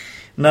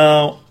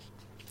 Now,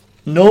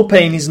 no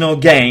pain is no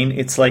gain.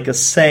 It's like a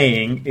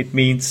saying. It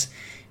means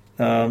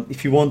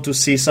if you want to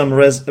see some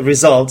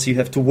results, you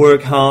have to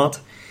work hard.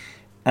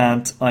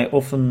 And I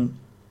often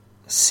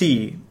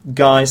see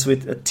guys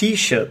with a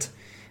T-shirt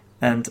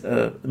and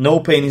no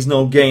pain is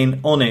no gain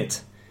on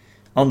it,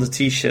 on the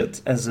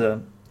T-shirt as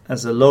a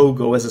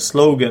logo, as a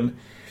slogan.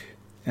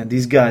 And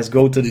these guys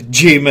go to the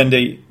gym and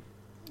they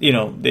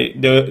are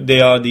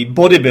the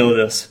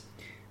bodybuilders.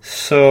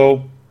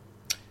 So,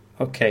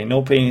 okay,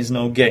 no pain is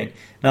no gain.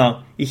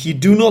 Now, if you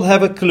do not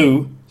have a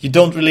clue, you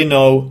don't really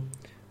know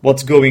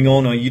what's going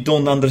on, or you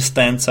don't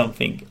understand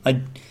something.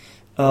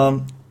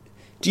 Do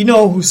you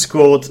know who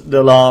scored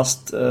the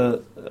last?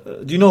 Do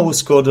you know who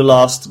scored the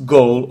last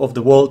goal of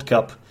the World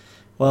Cup?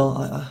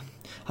 Well,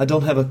 I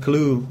don't have a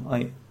clue.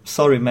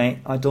 Sorry, mate,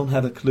 I don't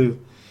have a clue.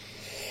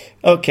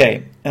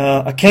 Okay,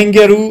 a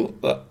kangaroo.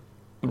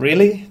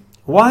 Really?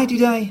 Why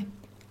did I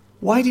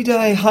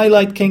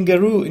highlight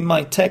kangaroo in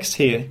my text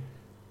here?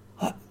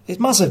 It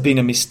must have been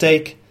a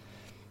mistake.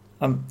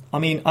 I'm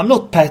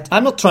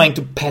not trying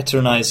to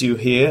patronize you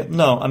here.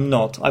 No, I'm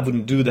not. I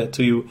wouldn't do that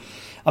to you.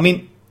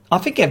 I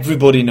think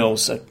everybody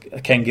knows a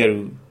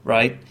kangaroo,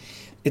 right?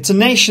 It's a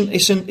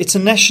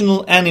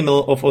national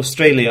animal of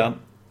Australia.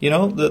 You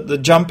know, the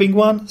jumping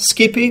one,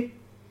 Skippy.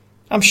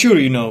 I'm sure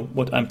you know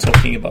what I'm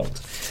talking about.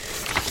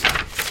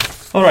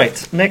 All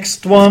right,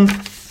 next one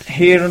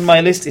here on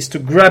my list is to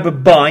grab a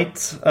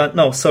bite.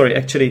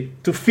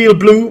 To feel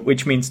blue,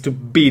 which means to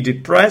be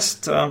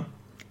depressed.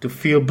 To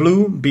feel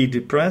blue, be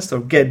depressed, or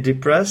get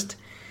depressed.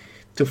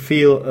 To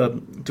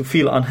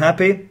feel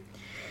unhappy.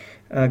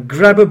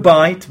 Grab a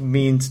bite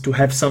means to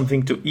have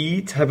something to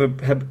eat.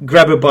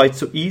 Grab a bite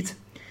to eat.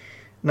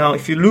 Now,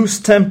 if you lose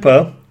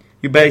temper,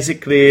 you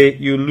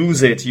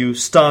lose it. You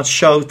start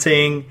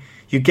shouting.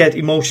 You get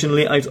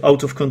emotionally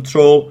out of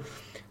control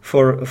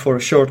for a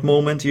short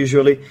moment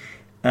usually,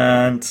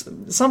 and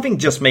something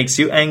just makes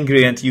you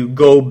angry and you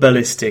go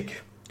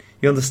ballistic.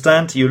 You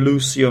understand? You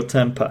lose your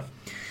temper.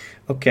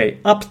 Okay,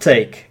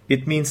 uptake.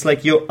 It means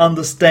like your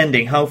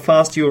understanding, how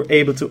fast you're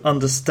able to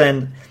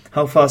understand,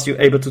 how fast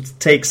you're able to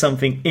take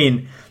something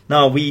in.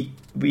 Now we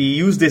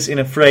use this in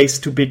a phrase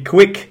to be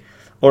quick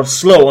or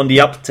slow on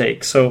the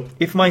uptake. So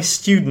if my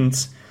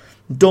students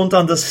don't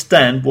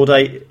understand what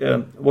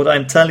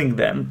I'm telling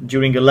them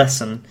during a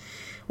lesson,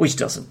 which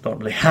doesn't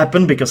normally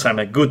happen because I'm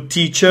a good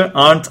teacher,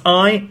 aren't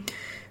I?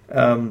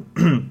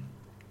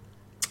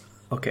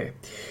 Okay,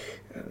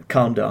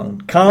 calm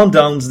down,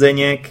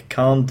 Zdeněk,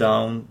 calm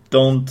down.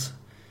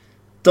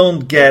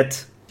 Don't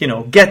get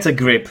get a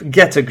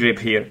grip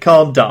here,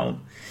 calm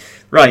down.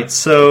 Right,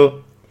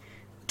 so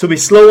to be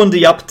slow on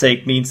the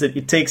uptake means that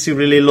it takes you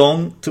really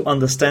long to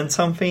understand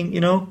something,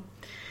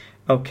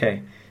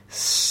 Okay,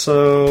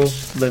 so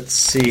let's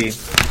see.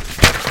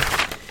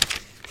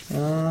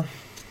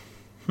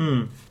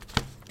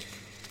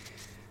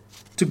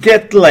 To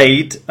get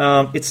laid,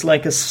 it's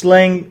like a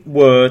slang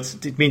word.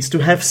 It means to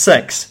have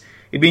sex.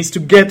 It means to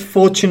get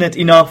fortunate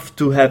enough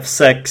to have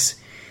sex.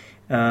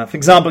 For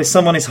example, if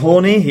someone is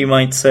horny, he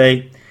might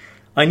say,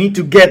 I need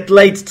to get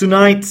laid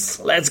tonight,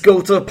 let's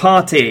go to a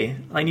party.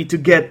 I need to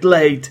get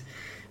laid.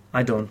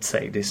 I don't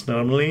say this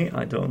normally.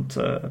 I don't.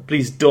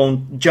 Please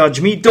don't judge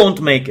me.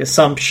 Don't make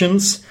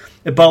assumptions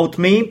about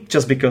me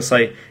just because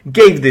I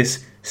gave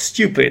this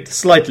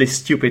slightly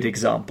stupid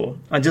example.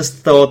 I just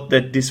thought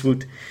that this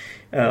would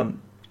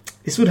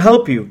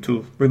help you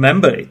to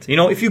remember it.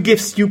 If you give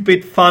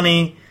stupid,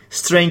 funny,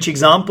 strange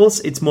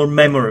examples, it's more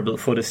memorable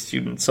for the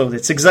student. So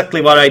that's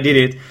exactly what I did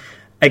it.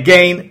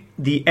 Again,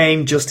 the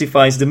aim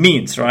justifies the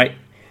means, right?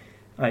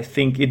 I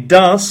think it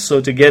does.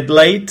 So to get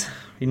laid,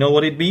 you know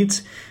what it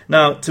means?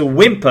 Now, to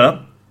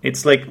whimper,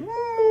 it's like...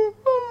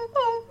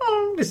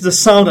 It's the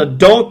sound a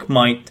dog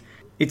might...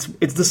 It's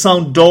the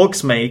sound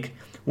dogs make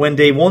when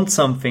they want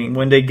something,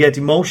 when they get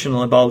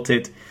emotional about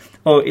it.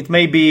 Or it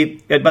may be...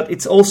 But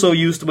it's also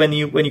used when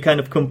you kind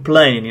of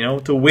complain,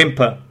 to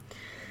whimper.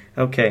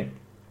 Okay.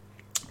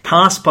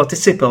 Past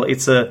participle,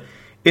 it's a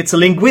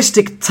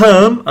linguistic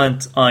term,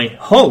 and I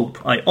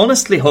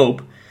honestly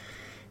hope,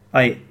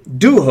 I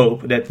do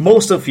hope that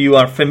most of you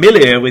are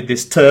familiar with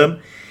this term,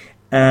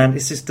 and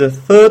this is the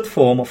third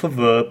form of a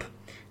verb,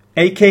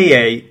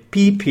 aka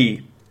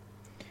PP.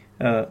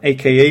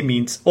 AKA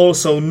means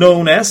also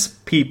known as.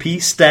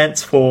 PP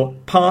stands for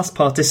past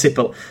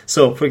participle.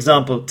 So, for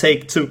example,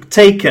 take, took,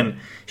 taken,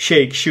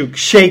 shake, shook,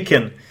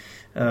 shaken,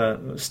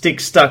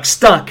 stick, stuck,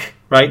 stuck.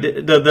 Right,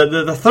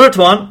 the third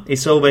one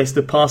is always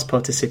the past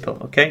participle,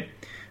 okay?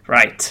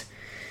 Right.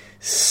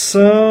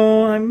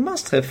 So, I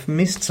must have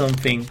missed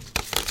something.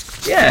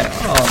 Yeah,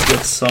 I'll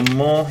get some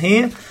more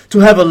here. To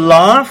have a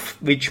laugh,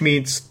 which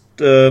means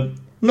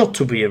not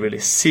to be really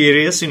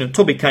serious,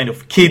 to be kind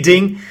of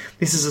kidding.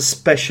 This is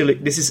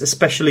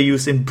especially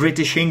used in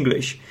British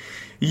English.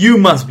 You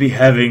must be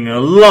having a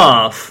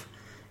laugh.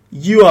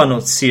 You are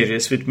not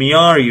serious with me,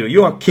 are you?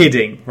 You are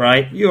kidding,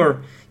 right?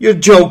 You're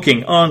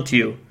joking, aren't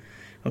you?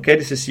 Okay,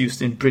 this is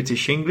used in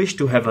British English,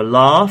 to have a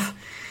laugh,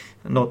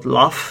 not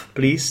laugh,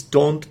 please,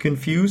 don't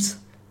confuse.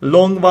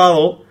 Long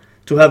vowel,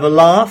 to have a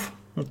laugh,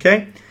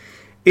 okay?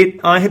 It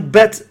had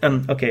better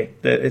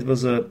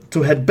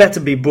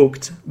be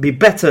booked,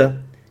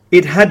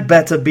 it had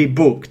better be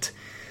booked.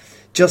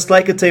 Just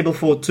like a table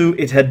for two,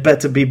 it had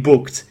better be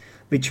booked,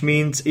 which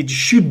means it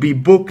should be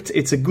booked.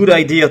 It's a good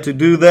idea to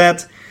do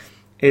that.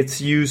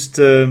 It's used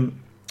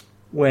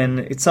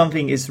when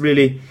something is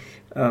really...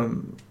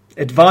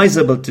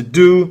 advisable to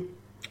do.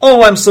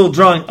 Oh, I'm so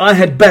drunk, I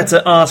had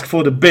better ask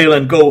for the bill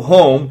and go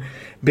home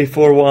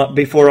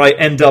before I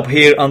end up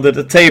here under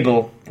the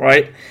table,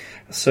 right?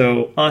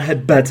 So, I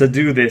had better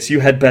do this, you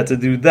had better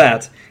do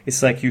that.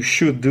 It's like you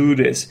should do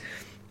this.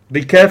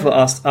 Be careful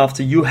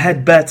after you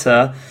had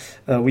better,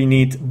 we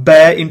need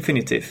bear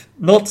infinitive.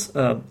 Not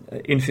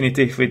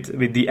infinitive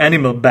with the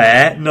animal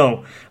bear,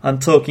 no. I'm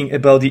talking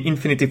about the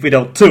infinitive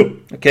without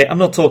to, okay? I'm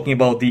not talking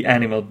about the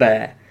animal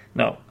bear,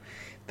 no.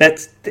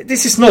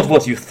 This is not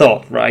what you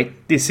thought, right?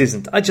 This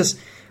isn't. I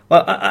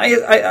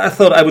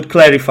thought I would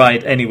clarify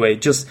it anyway,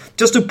 just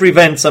to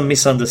prevent some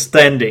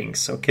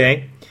misunderstandings,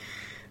 okay?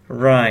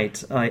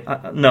 Right.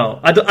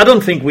 I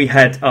don't think we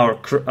had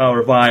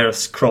our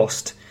wires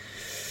crossed.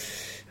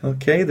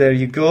 Okay, there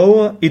you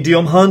go.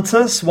 Idiom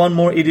hunters, one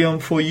more idiom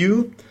for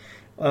you.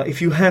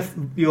 If you have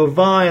your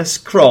wires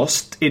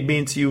crossed, it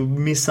means you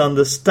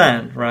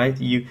misunderstand, right?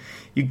 You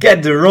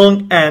get the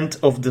wrong end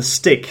of the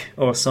stick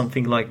or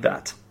something like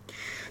that.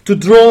 To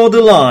draw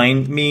the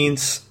line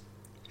means,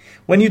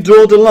 when you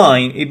draw the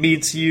line, it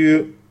means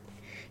you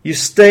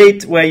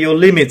state where your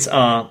limits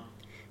are.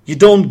 You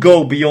don't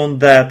go beyond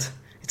that.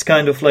 It's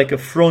kind of like a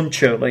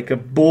frontier, like a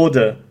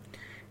border.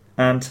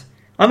 And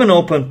I'm an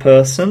open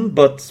person,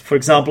 but for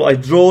example, I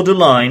draw the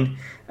line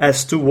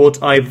as to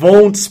what I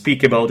won't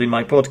speak about in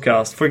my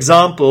podcast. For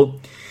example,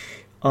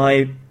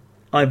 I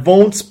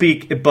won't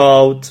speak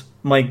about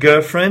my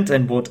girlfriend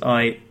and what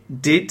I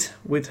did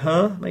with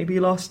her maybe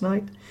last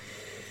night.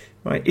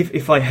 Right?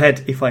 If I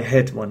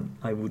had one,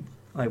 I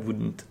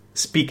wouldn't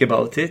speak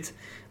about it,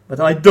 but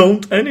I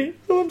don't any.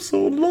 I'm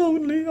so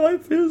lonely. I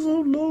feel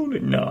so lonely.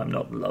 No, I'm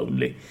not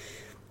lonely.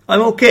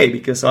 I'm okay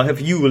because I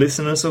have you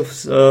listeners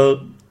of.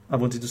 I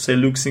wanted to say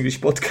Luke's English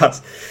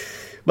podcast.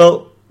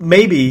 Well,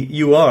 maybe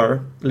you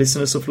are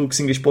listeners of Luke's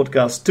English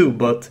podcast too,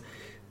 but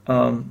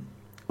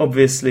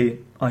obviously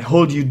I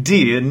hold you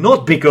dear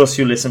not because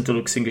you listen to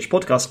Luke's English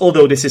podcast.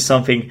 Although this is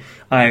something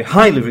I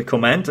highly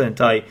recommend, and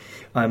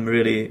I'm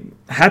really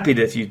happy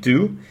that you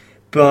do,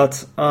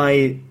 but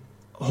I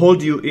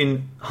hold you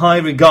in high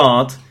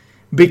regard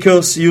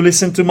because you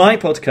listen to my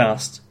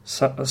podcast.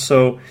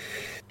 So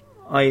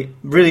I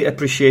really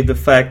appreciate the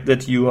fact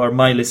that you are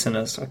my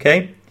listeners,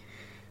 okay?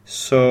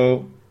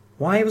 So,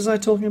 why was I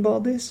talking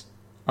about this?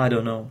 I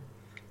don't know.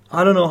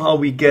 I don't know how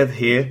we get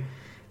here,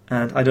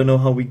 and I don't know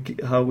how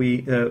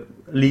we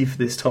leave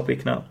this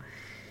topic now.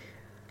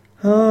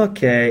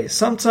 Okay,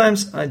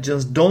 sometimes I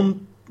just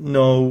don't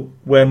know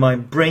where my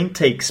brain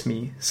takes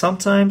me.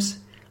 Sometimes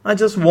I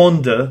just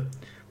wonder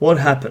what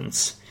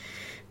happens.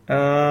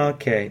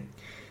 Okay.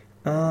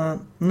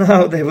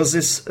 Now there was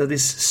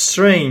this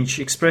strange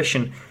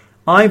expression.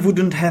 I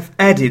wouldn't have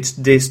added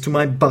this to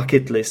my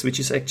bucket list, which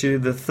is actually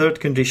the third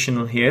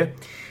conditional here.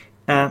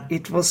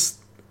 It was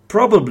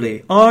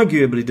probably,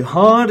 arguably, the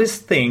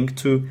hardest thing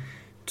to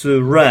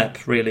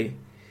rap, really.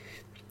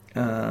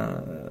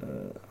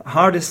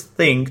 Hardest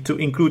thing to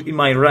include in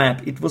my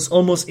rap. It was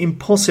almost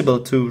impossible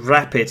to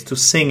rap it, to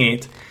sing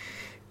it.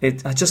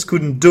 I just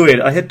couldn't do it.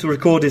 I had to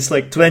record this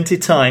like 20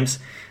 times.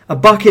 A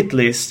bucket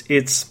list,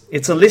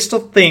 it's a list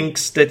of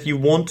things that you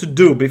want to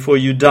do before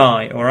you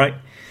die, all right?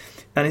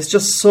 And it's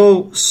just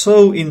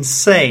so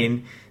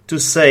insane to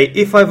say,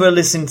 if I were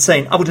less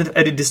insane, I wouldn't have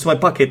added this to my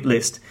bucket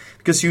list,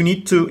 because you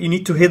need to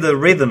hit the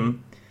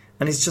rhythm,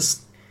 and it's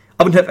just,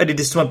 I wouldn't have added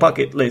this to my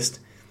bucket list.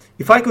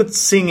 If I could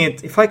sing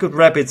it, if I could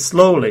rap it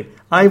slowly,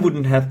 I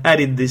wouldn't have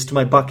added this to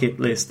my bucket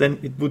list. Then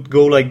it would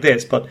go like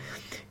this. But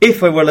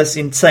if I were less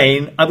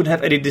insane, I would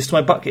have added this to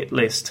my bucket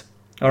list.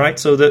 All right,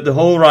 so the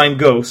whole rhyme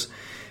goes,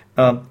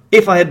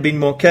 if I had been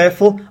more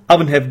careful, I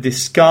wouldn't have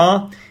this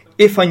scar.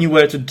 If I knew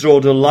where to draw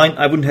the line,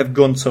 I wouldn't have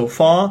gone so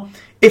far.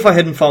 If I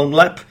hadn't found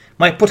lap,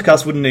 my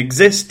podcast wouldn't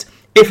exist.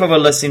 If I were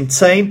less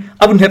insane,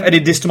 I wouldn't have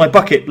added this to my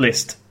bucket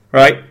list.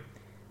 Right?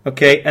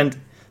 Okay, and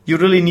you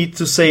really need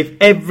to save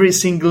every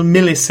single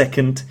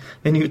millisecond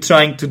when you're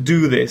trying to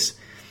do this.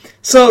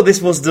 So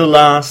this was the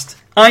last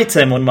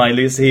item on my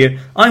list here.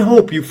 I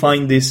hope you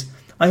find this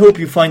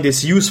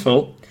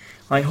useful.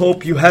 I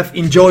hope you have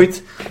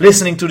enjoyed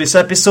listening to this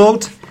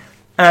episode.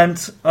 And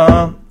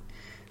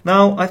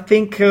now I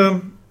think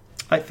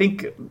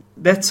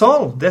that's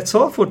all. That's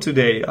all for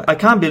today. I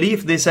can't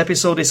believe this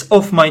episode is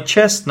off my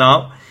chest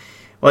now.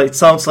 Well, it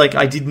sounds like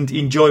I didn't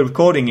enjoy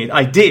recording it.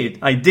 I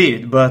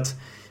did, but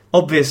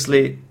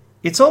obviously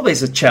it's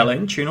always a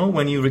challenge,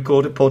 when you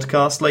record a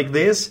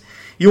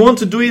want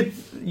to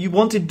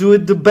do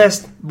it the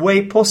best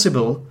way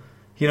possible.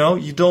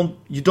 You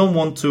don't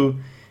want to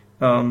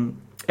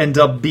end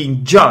up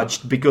being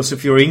judged because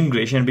of your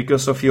English and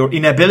because of your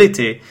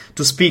inability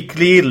to speak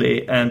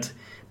clearly, and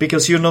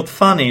because you're not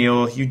funny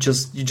or you're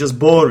just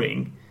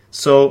boring.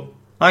 So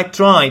I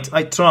tried,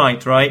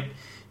 right?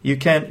 You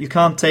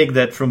can't take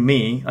that from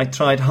me. I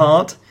tried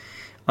hard.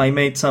 I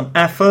made some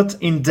effort,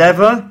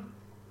 endeavor,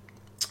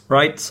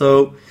 right?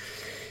 So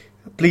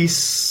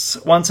please,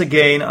 once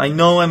again, I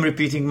know I'm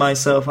repeating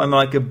myself. I'm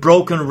like a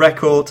broken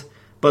record,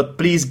 but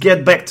please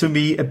get back to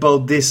me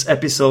about this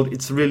episode.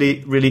 It's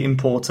really, really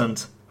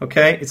important.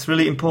 Okay? It's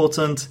really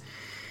important.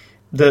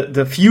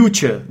 The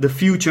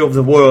future of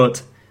the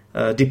world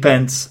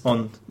depends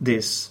on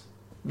this.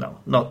 No,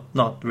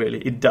 not really.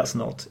 It does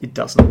not.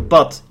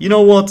 But you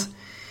know what?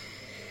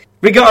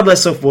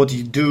 Regardless of what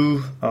you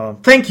do,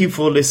 thank you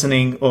for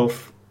listening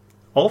off?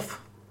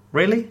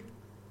 Really?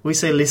 We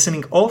say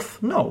listening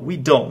off? No, we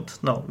don't.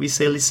 No, we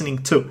say listening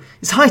to.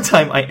 It's high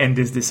time I end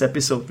this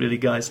episode, really,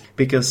 guys,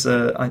 because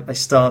I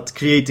start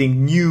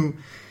creating new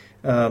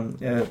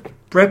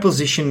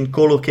preposition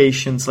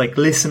collocations like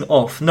listen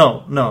off.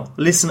 No,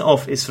 listen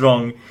off is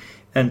wrong.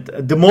 And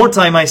the more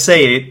time I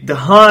say it, the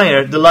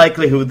higher the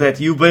likelihood that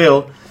you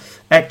will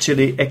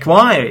actually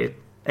acquire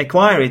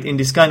it in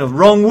this kind of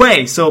wrong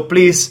way. So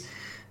please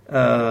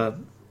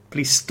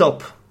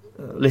stop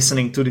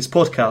listening to this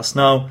podcast.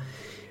 Now,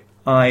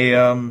 I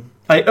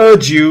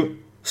urge you,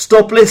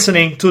 stop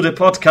listening to the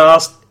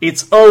podcast.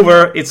 It's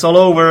over. It's all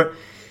over.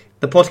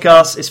 The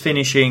podcast is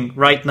finishing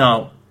right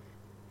now.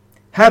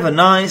 Have a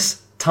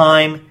nice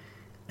time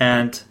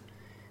and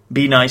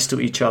be nice to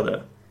each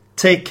other.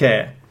 Take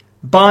care.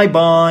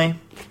 Bye-bye.